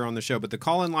we do here on the show. But the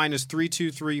call-in line is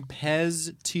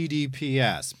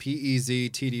 323-PEZ-TDPS.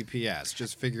 P-E-Z-TDPS.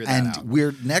 Just figure that out.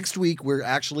 And next week, we're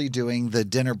actually doing the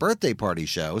dinner birthday party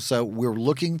show. So we're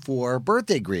looking for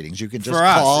birthday greetings. You can just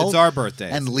call. It's our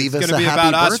birthday. And leave us a happy birthday. It's going to be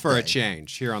about us for a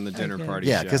change here on the dinner party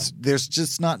show. Yeah, because there's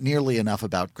just not nearly enough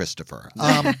about Christopher.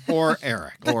 Or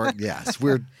Eric. Yes,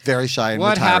 we're very shy and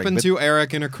what retiring. What happened to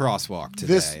Eric in a crosswalk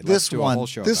today? This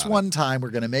one time,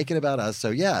 we're going to make it about us. So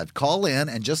yeah, call in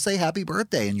and just say happy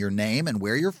birthday and your name and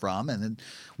where you're from, and then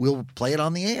we'll play it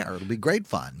on the air. It'll be great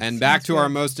fun. And back to our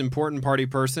most important party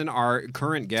person, our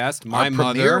current guest, my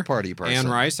mother, Anne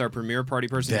Rice, our premier party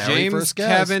person. James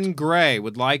Kevin Gray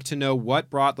would like to know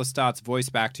what brought Lestat's voice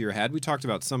back to your head. We talked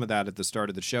about some of that at the start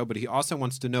of the show, but he also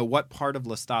wants to know what part of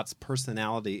Lestat's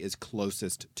personality is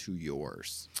closest to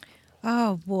yours.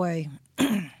 Oh, boy.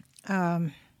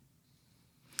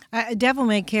 Devil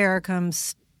May Care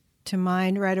comes to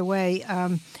mind right away.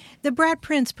 The Brat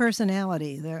Prince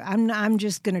personality. I'm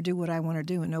just going to do what I want to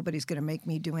do, and nobody's going to make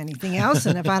me do anything else.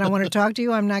 And if I don't want to talk to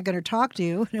you, I'm not going to talk to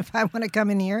you. And if I want to come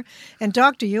in here and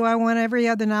talk to you, I want every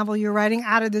other novel you're writing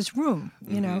out of this room.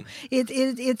 You know,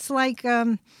 it's like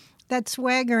that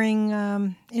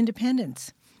swaggering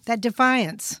independence, that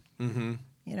defiance.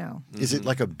 you know. Is it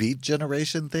like a Beat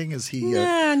Generation thing? Is he?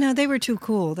 No, they were too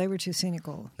cool. They were too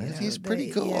cynical. He's pretty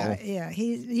cool. Yeah,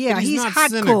 he's not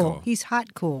hot cynical. cool. He's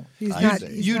hot cool. He's I not. see.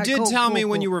 He's You not did cool, tell cool, me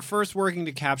when cool. you were first working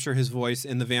to capture his voice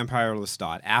in The Vampire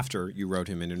Lestat, after you wrote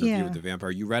him an interview Yeah. with the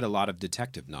vampire, you read a lot of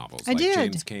detective novels I like did.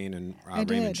 James Cain and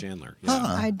Raymond Chandler. Yeah.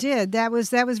 I did. That was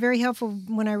very helpful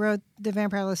when I wrote The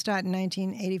Vampire Lestat in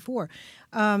 1984.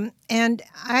 And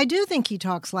I do think he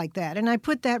talks like that. And I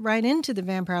put that right into The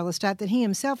Vampire Lestat, that he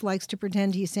himself likes to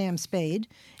pretend he's Sam Spade.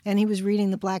 And he was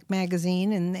reading the Black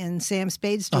Magazine and Sam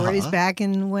Spade stories back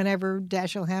in whenever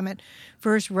Dashiell Hammett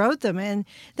first wrote them. And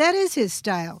that is his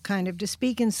style, kind of, to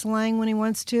speak in slang when he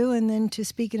wants to, and then to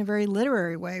speak in a very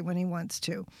literary way when he wants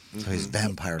to. So he's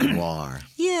vampire noir.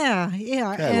 Yeah.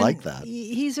 I like that.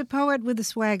 He's a poet with a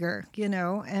swagger, you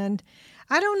know, and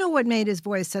I don't know what made his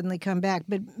voice suddenly come back,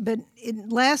 but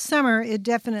last summer it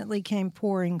definitely came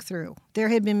pouring through. There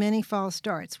had been many false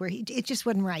starts where it just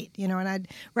wasn't right, you know, and I'd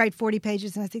write 40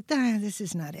 pages and I'd think, this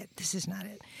is not it.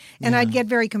 And I'd get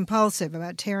very compulsive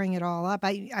about tearing it all up.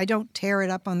 I don't tear it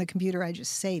up on the computer, I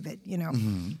just save it, you know.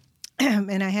 Mm-hmm.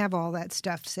 And I have all that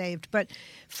stuff saved. But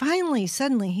finally,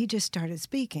 suddenly, he just started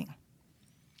speaking.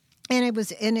 And it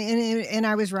was, and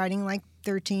I was writing like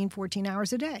 13, 14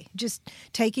 hours a day, just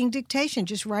taking dictation,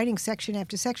 just writing section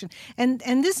after section. And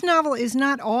this novel is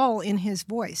not all in his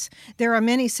voice. There are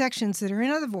many sections that are in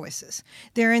other voices.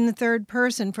 They're in the third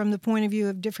person from the point of view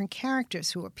of different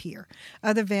characters who appear,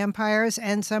 other vampires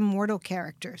and some mortal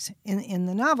characters in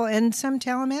the novel, and some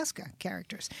Talamasca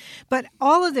characters. But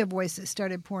all of their voices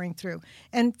started pouring through.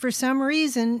 And for some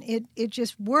reason, it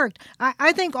just worked.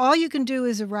 I think all you can do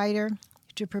as a writer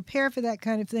to prepare for that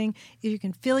kind of thing is you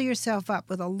can fill yourself up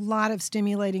with a lot of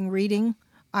stimulating reading.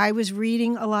 I was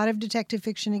reading a lot of detective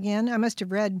fiction again. I must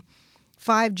have read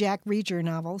 5 Jack Reacher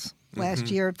novels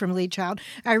last year from Lee Child.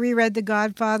 I reread The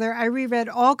Godfather. I reread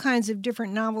all kinds of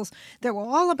different novels that were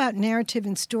all about narrative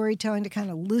and storytelling to kind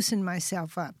of loosen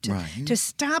myself up, to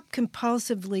stop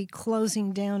compulsively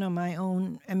closing down on my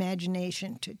own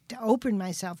imagination, to open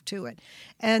myself to it.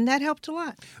 And that helped a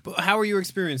lot. But how are you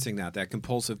experiencing that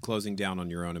compulsive closing down on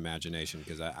your own imagination?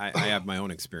 Because I have my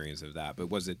own experience of that. But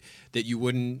was it that you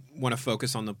wouldn't want to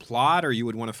focus on the plot, or you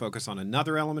would want to focus on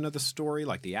another element of the story,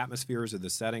 like the atmospheres or the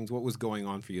settings? What was going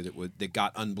on for you that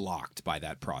got unblocked by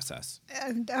that process?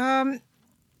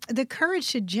 The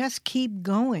courage to just keep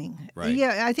going. Right.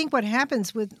 Yeah, I think what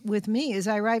happens with me is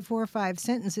I write 4 or 5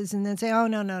 sentences and then say, oh,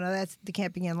 no, they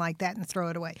can't begin like that, and throw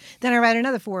it away. Then I write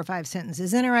another 4 or 5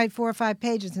 sentences. Then I write 4 or 5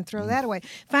 pages and throw that away.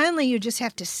 Finally, you just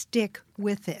have to stick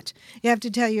with it. You have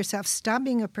to tell yourself, stop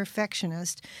being a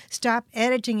perfectionist. Stop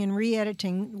editing and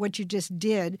re-editing what you just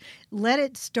did. Let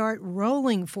it start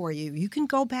rolling for you. You can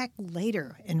go back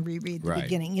later and reread the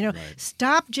beginning. You know,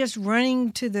 stop just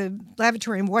running to the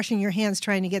lavatory and washing your hands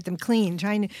trying to get them clean,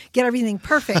 trying to get everything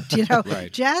perfect, you know.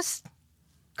 Just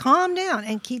calm down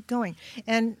and keep going.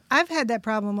 And I've had that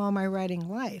problem all my writing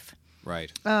life.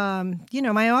 Right. You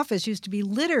know, my office used to be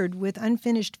littered with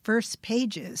unfinished first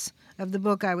pages of the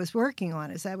book I was working on,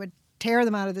 as I would tear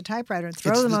them out of the typewriter and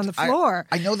throw them on the floor.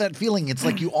 I know that feeling. It's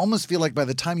like you almost feel like by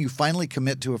the time you finally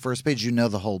commit to a first page, you know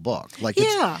the whole book. Like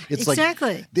it's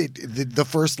exactly. Like the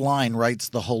first line writes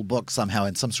the whole book somehow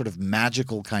in some sort of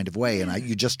magical kind of way, and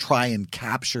you just try and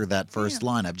capture that first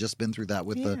line. I've just been through that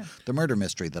with the murder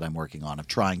mystery that I'm working on, of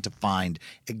trying to find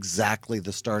exactly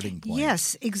the starting point.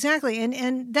 Yes, exactly.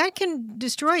 And that can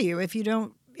destroy you if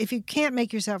you can't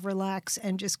make yourself relax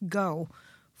and just go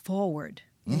forward.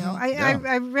 You know,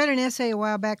 I read an essay a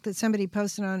while back that somebody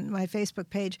posted on my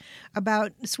Facebook page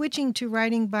about switching to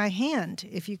writing by hand.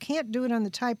 If you can't do it on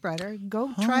the typewriter,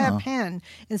 go try a pen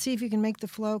and see if you can make the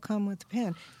flow come with the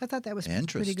pen. I thought that was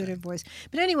pretty good advice.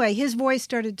 But anyway, his voice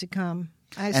started to come.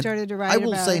 I started to write about it. I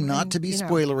will say, not to be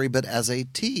spoilery, but as a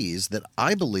tease, that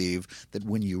I believe that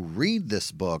when you read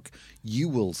this book, you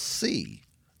will see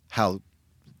how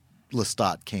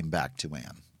Lestat came back to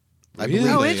Anne.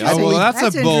 Really?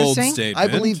 That's a bold statement. I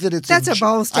believe that it's a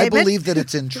bold statement. I believe that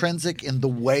it's intrinsic in the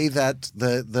way that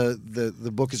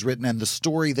the book is written, and the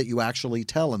story that you actually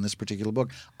tell in this particular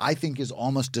book, I think, is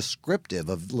almost descriptive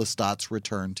of Lestat's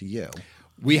return to you.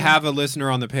 We have a listener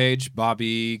on the page,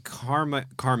 Bobby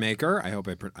Carmaker. I hope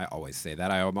I always say that.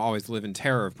 I always live in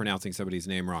terror of pronouncing somebody's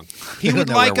name wrong. He would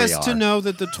like us to know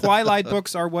that the Twilight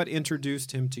books are what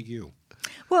introduced him to you.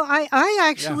 Well, I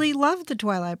actually loved the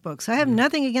Twilight books. I have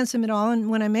nothing against them at all. And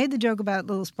when I made the joke about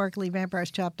little sparkly vampires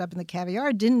chopped up in the caviar,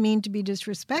 I didn't mean to be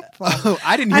disrespectful. Oh,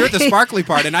 I didn't hear the sparkly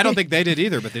part, and I don't think they did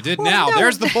either, but they did now. No.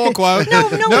 There's the full quote.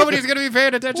 Nobody's going to be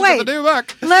paying attention to the new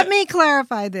book. Let me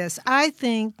clarify this. I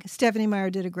think Stephanie Meyer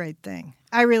did a great thing.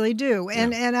 I really do.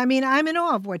 And I mean, I'm in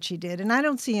awe of what she did. And I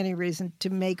don't see any reason to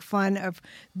make fun of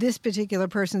this particular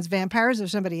person's vampires or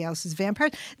somebody else's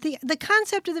vampires. The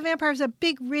concept of the vampire is a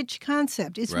big, rich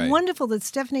concept. It's wonderful that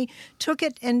Stephanie took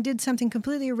it and did something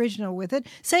completely original with it.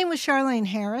 Same with Charlaine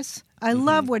Harris. I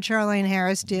love what Charlaine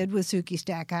Harris did with Sookie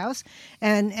Stackhouse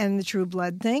and the True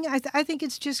Blood thing. I think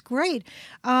it's just great.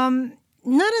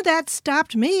 None of that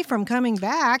stopped me from coming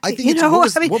back. I think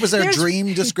what was their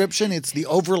dream description? It's the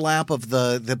overlap of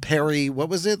the peri. What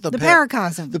was it? The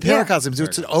paracosm. The paracosms.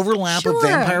 It's an overlap of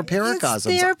vampire paracosms.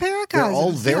 They're paracosms. They're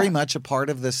all very much a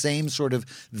part of the same sort of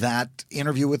that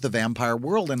interview with the vampire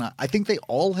world, and I think they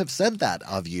all have said that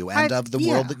of you and of the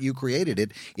world that you created.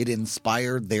 It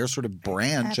inspired their sort of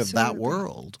branch of that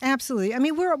world. Absolutely. I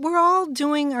mean, we're all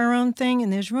doing our own thing,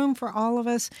 and there's room for all of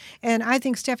us. And I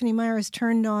think Stephanie Meyer has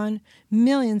turned on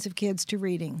millions of kids to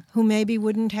reading who maybe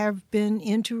wouldn't have been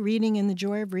into reading and the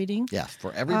joy of reading. Yeah,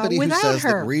 for everybody who says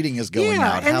that reading is going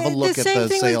out, have a look at the sales for those.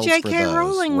 The same thing with J.K.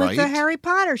 Rowling with the Harry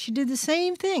Potter. She did the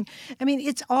same thing. I mean,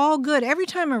 it's all good. Every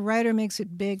time a writer makes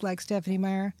it big like Stephanie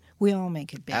Meyer, we all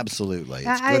make it big. Absolutely. It's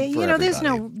good for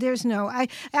everybody.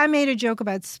 I made a joke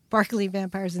about sparkly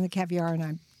vampires in the caviar, and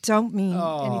I don't mean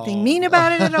anything mean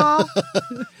about it at all.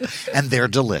 And they're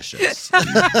delicious.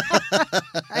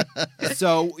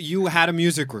 So you had a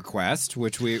music request,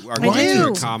 which we are going to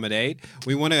accommodate.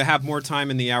 We want to have more time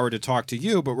in the hour to talk to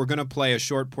you, but we're going to play a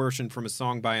short portion from a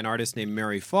song by an artist named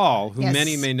Mary Fall, who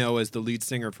many may know as the lead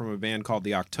singer from a band called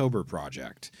the October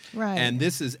Project. Right. And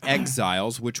this is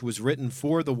Exiles, which was written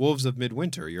for The Wolves of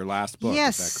Midwinter, your last book.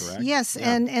 Yes, is that correct? Yes,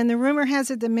 yeah. and the rumor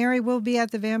has it that Mary will be at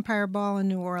the Vampire Ball in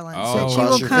New Orleans. Oh, so she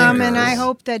will come, and I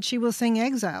hope that she will sing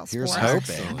Exiles Here's for us.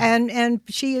 hoping. And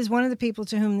she is one of the people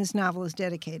to whom this novel is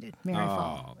dedicated, Mary Oh,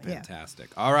 Fall. fantastic.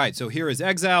 Yeah. All right, so here is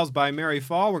Exiles by Mary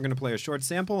Fall. We're going to play a short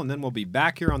sample, and then we'll be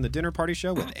back here on the Dinner Party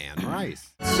Show with Anne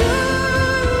Rice.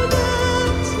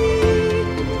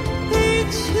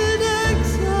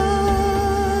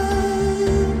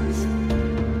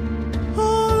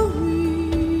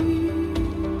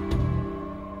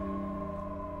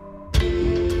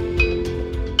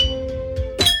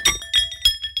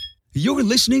 You're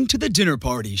listening to The Dinner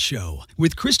Party Show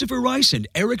with Christopher Rice and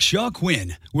Eric Shaw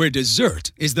Quinn, where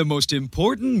dessert is the most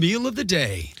important meal of the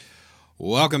day.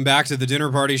 Welcome back to the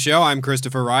Dinner Party Show. I'm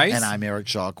Christopher Rice. And I'm Eric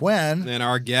Shaw Quinn. And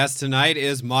our guest tonight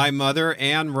is my mother,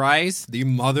 Anne Rice, the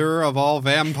mother of all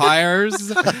vampires.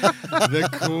 The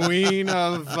queen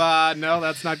of, no,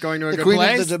 that's not going to a good place. The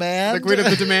queen of the demand. The queen of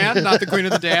the demand, not the queen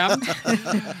of the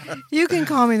damned. You can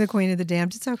call me the queen of the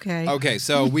damned. It's okay. Okay,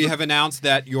 so we have announced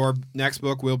that your next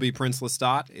book will be Prince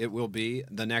Lestat. It will be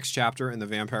the next chapter in the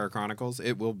Vampire Chronicles.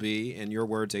 It will be, in your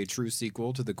words, a true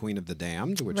sequel to The Queen of the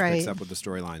Damned, which picks up with the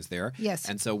storylines there. Yes.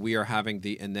 And so we are having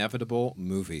the inevitable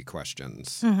movie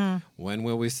questions. When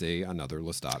will we see another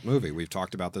Lestat movie? We've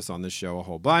talked about this on this show a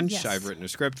whole bunch. Yes. I've written a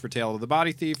script for Tale of the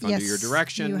Body Thief under your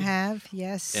direction. You have,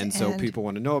 yes. And so people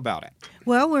want to know about it.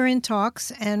 Well, we're in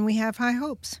talks, and we have high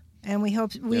hopes. And we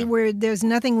hope there's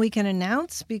nothing we can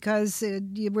announce because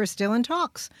we're still in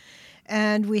talks.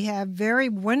 And we have very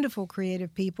wonderful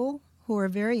creative people who are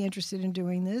very interested in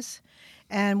doing this,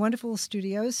 and wonderful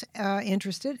studios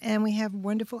interested, and we have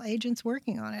wonderful agents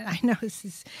working on it. I know this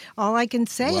is all I can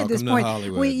say at this point.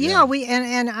 Hollywood,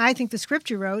 and I think the script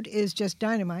you wrote is just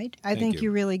dynamite. I think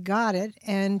you really got it,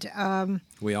 and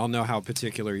we all know how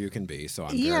particular you can be, so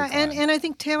I'm very glad. and I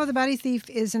think Tale of the Body Thief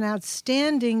is an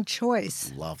outstanding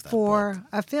choice for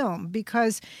a film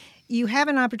because you have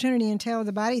an opportunity in Tale of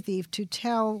the Body Thief to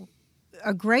tell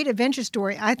a great adventure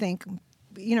story, I think,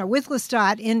 with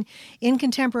Lestat in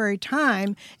contemporary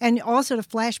time, and also to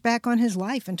flash back on his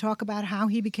life and talk about how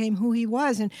he became who he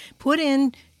was and put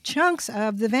in chunks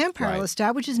of the vampire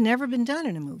Lestat, which has never been done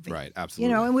in a movie. Right,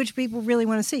 absolutely. And which people really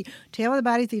want to see. Tale of the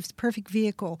Body Thief is the perfect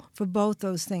vehicle for both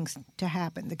those things to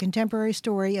happen. The contemporary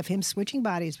story of him switching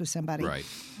bodies with somebody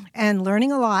and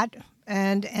learning a lot,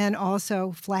 and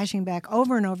also flashing back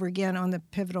over and over again on the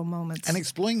pivotal moments. And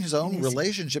exploring his own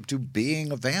relationship to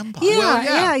being a vampire.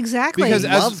 Yeah, exactly. Because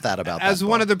I love that about that As book.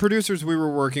 one of the producers we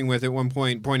were working with at one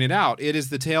point pointed out, it is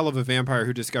the tale of a vampire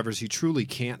who discovers he truly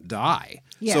can't die.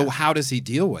 Yeah. So how does he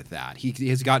deal with that? He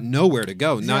has got nowhere to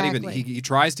go. Not even he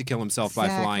tries to kill himself by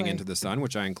flying into the sun,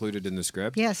 which I included in the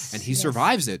script. Yes. And he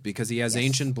survives it because he has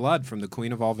ancient blood from the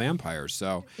queen of all vampires.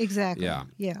 So exactly.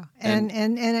 Yeah. And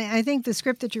I think the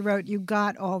script that you wrote, you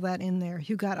got all that in there.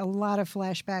 You got a lot of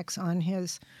flashbacks on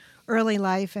his early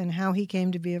life and how he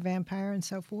came to be a vampire and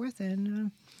so forth.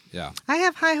 And Yeah. I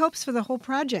have high hopes for the whole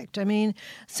project. I mean,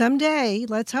 someday,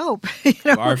 let's hope.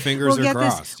 Our fingers are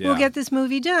crossed. We'll get this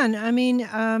movie done. I mean,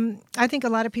 I think a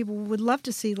lot of people would love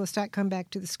to see Lestat come back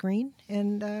to the screen.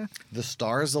 And the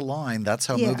stars align. That's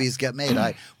how movies get made.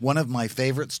 One of my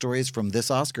favorite stories from this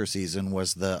Oscar season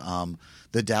was the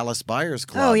Dallas Buyers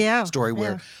Club story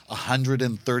where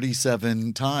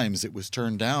 137 times it was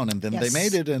turned down, and then they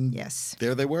made it, and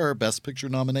there they were, Best Picture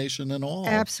nomination and all.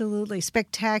 Absolutely.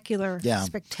 Spectacular. Yeah.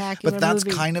 Spectacular But that's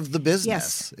movie. kind of the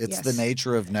business. Yes. It's the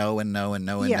nature of no and no and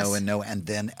no and no and no, and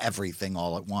then everything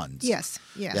all at once. Yes.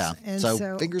 Yeah. And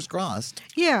so fingers crossed.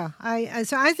 Yeah.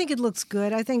 So I think it looks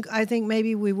good. I think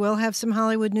maybe we will have some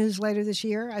Hollywood news later this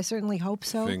year. I certainly hope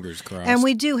so. Fingers crossed. And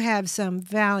we do have some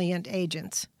valiant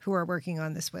agents who are working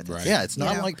on this with us. Yeah, it's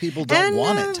not like people don't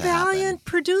want it to happen. And a valiant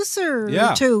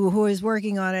producer, too, who is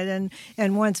working on it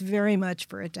and wants very much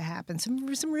for it to happen. Some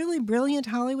really brilliant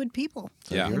Hollywood people.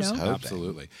 Yeah,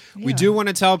 absolutely. Yeah. We do want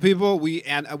to tell people we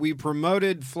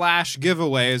promoted flash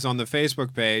giveaways on the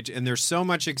Facebook page, and there's so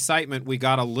much excitement we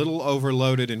got a little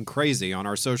overloaded and crazy on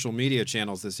our social media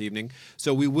channels this evening.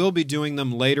 So we will be doing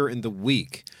them later in the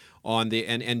week. And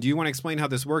do you want to explain how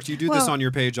this works? You do this on your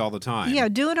page all the time. Yeah,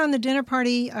 do it on the Dinner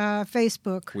Party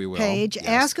Facebook page. Yes.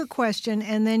 Ask a question,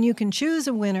 and then you can choose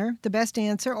a winner, the best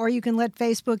answer, or you can let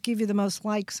Facebook give you the most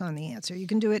likes on the answer. You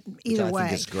can do it either way. I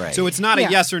think it's great. So it's not a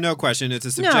yes or no question. It's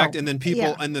a subject, and then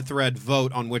people in the thread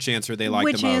vote on which answer they like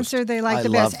the most. Which answer they like the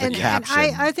love best. The caption.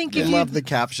 I think if you love the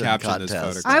caption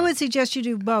contest. I would suggest you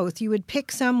do both. You would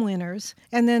pick some winners,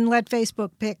 and then let Facebook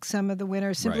pick some of the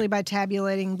winners simply by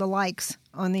tabulating the likes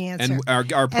on the answer. And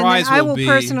our prize I will will be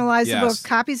personalize the book,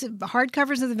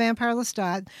 hardcovers of the Vampire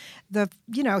Lestat,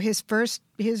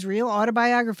 his real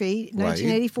autobiography,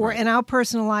 1984, right. and I'll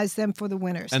personalize them for the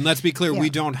winners. And let's be clear, we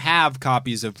don't have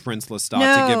copies of Prince Lestat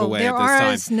to give away at this time.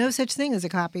 There is no such thing as a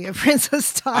copy of Prince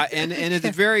Lestat. And it's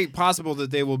very possible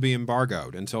that they will be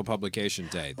embargoed until publication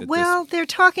day. They're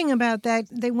talking about that.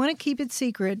 They want to keep it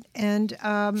secret,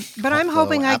 but I'm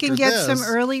hoping I can get some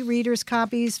early readers'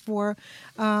 copies for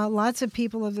lots of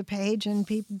people of the page and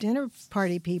dinner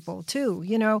party people too.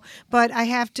 But I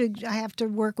have to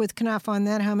work with Knopf on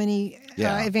that. How many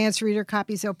advanced reader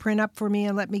copies they'll print up for me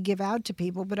and let me give out to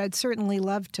people? But I'd certainly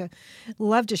love to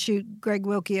shoot Greg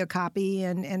Wilkie a copy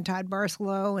and Todd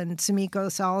Barcelow and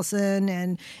Sumiko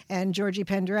Salson and Georgie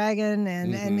Pendragon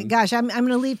and gosh, I'm going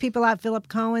to leave people out. Philip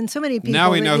Cohen, so many people. Now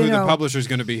we know who the publisher's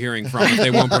going to be hearing from if they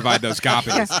won't provide those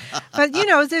copies. Yeah. But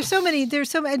there's so many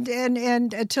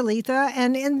and Talitha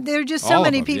and there are just so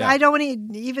many people. Yeah. I don't want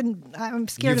to even. I'm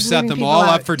scared. You've of set leaving them people all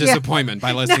out. up for disappointment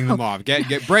by listing them off.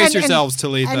 Brace yourselves,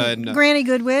 Talitha and Granny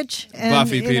Goodwitch, and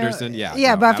Buffy Peterson. Buffy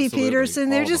absolutely. Peterson.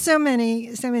 There are just them.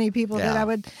 so many people that I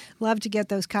would love to get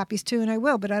those copies to, and I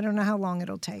will. But I don't know how long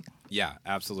it'll take. Yeah,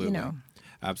 absolutely.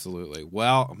 Absolutely.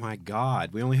 Well, my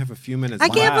God, we only have a few minutes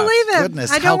left. I can't believe it.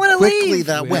 Goodness, I don't want to leave. How quickly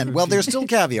that went. Well, there's still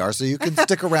caviar, so you can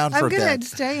stick around for a bit. I'm going to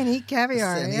stay and eat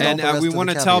caviar. And we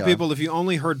want to tell people, if you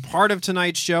only heard part of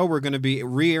tonight's show, we're going to be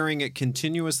re-airing it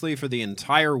continuously for the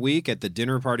entire week at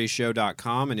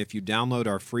thedinnerpartyshow.com. And if you download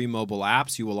our free mobile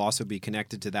apps, you will also be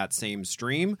connected to that same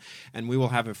stream. And we will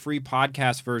have a free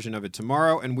podcast version of it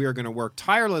tomorrow. And we are going to work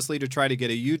tirelessly to try to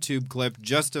get a YouTube clip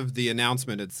just of the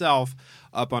announcement itself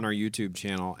up on our YouTube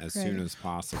channel as soon as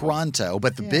possible. Pronto.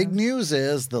 But the big news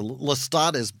is the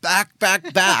Lestat is back.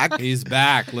 He's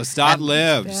back. Lestat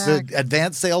lives. The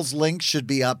advanced sales link should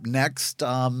be up next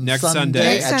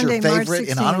Sunday at your March favorite, 16th.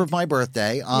 in honor of my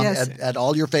birthday, at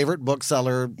all your favorite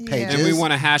bookseller pages. And we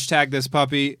want to hashtag this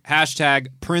puppy, hashtag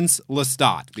Prince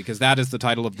Lestat, because that is the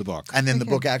title of the book. And then the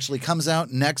book actually comes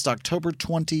out next October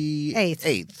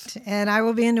 28th. And I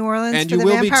will be in New Orleans and for the you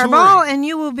will Vampire be Ball, and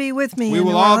you will be with me. We in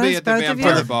will New all Orleans, be at the both of you.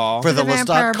 Vampire Ball. For the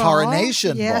Vampire Lestat Ball.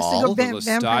 Coronation Ball. The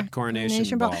Lestat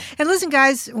Coronation Ball. And listen,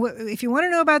 guys, if you want to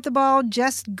know about the ball,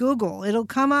 just Google. It'll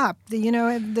come up. The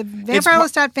Vampire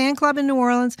Lestat Fan Club in New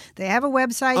Orleans, they have a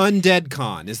website. Undead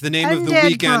Con is the name of the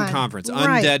weekend conference.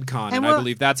 Right. Undead Con. And I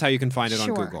believe that's how you can find it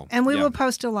on Google. And we will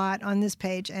post a lot on this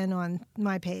page and on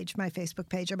my page, my Facebook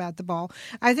page, about the ball.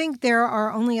 I think there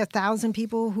are only 1,000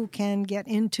 people who can get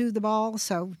into the ball,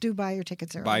 so do buy your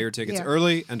tickets early. Buy your tickets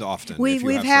early and often.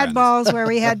 We've had balls where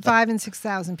we had 5,000 and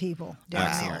 6,000 people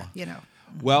down there.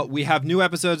 Well, we have new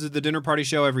episodes of the Dinner Party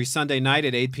Show every Sunday night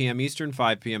at 8 p.m. Eastern,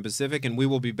 5 p.m. Pacific, and we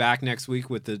will be back next week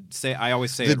with I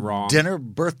always say it wrong. Dinner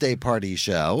Birthday Party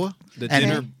Show.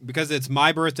 Because it's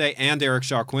my birthday and Eric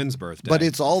Shaw Quinn's birthday. But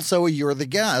it's also You're the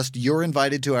Guest. You're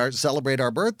invited to celebrate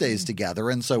our birthdays together,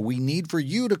 and so we need for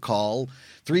you to call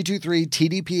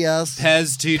 323-TDPS.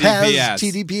 Pez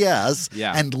TDPS. TDPS.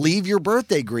 Yeah. And leave your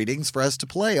birthday greetings for us to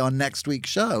play on next week's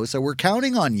show. So we're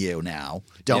counting on you now.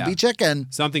 Don't be chicken.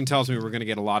 Something tells me we're going to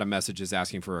get a lot of messages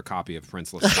asking for a copy of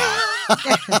Prince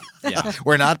Lestat. Yeah.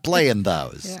 We're not playing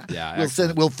those. Yeah.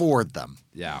 We'll forward them.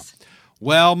 Yeah.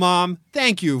 Well, Mom,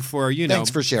 thank you for, Thanks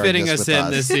for sharing fitting this us with in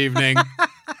us. this evening.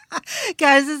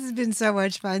 Guys, this has been so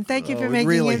much fun. Thank you for making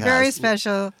really it very has.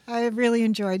 special. I really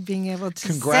enjoyed being able to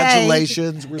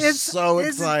Congratulations. say We're so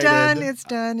excited. It's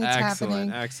done. It's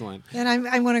happening. Excellent. And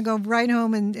I want to go right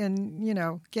home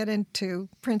and get into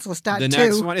Prince Lestat 2. The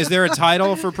next one, is there a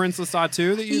title for Prince Lestat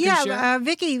 2 that you can share?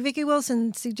 Vicky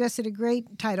Wilson suggested a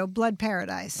great title, Blood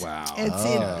Paradise. Wow.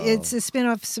 It's a spin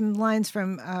off some lines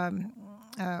from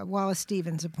Wallace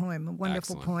Stevens, a poem, a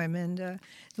wonderful poem, and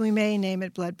we may name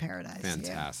it Blood Paradise.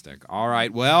 Fantastic. Yeah. All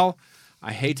right. Well,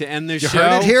 I hate to end this show. You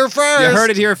heard it here first. You heard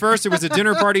it here first. It was a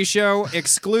Dinner Party Show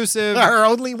exclusive. Our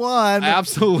only one.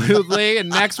 Absolutely. And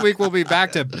next week we'll be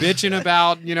back to bitching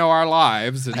about, our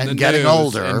lives and the getting news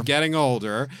older. And getting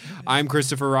older. I'm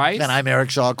Christopher Rice. And I'm Eric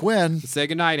Shaw Quinn. Say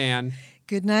goodnight, Ann.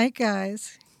 Good night,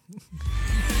 guys.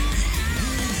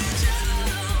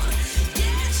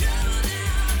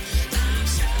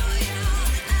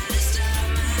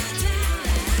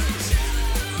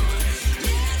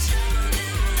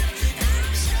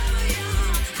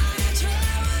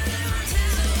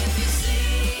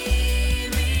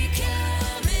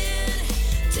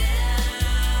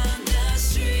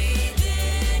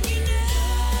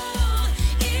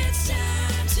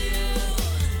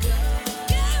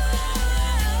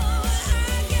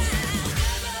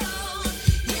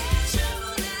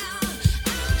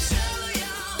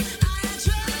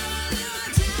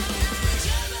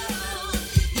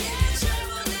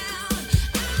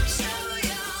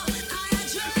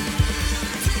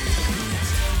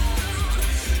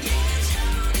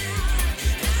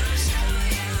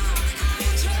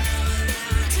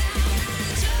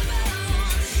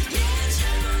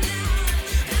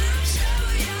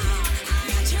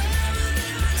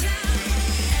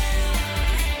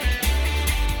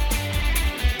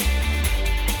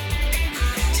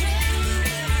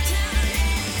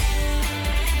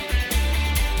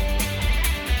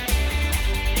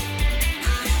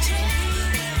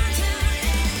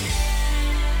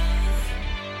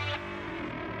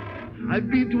 I've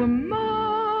been to a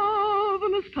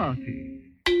marvelous party.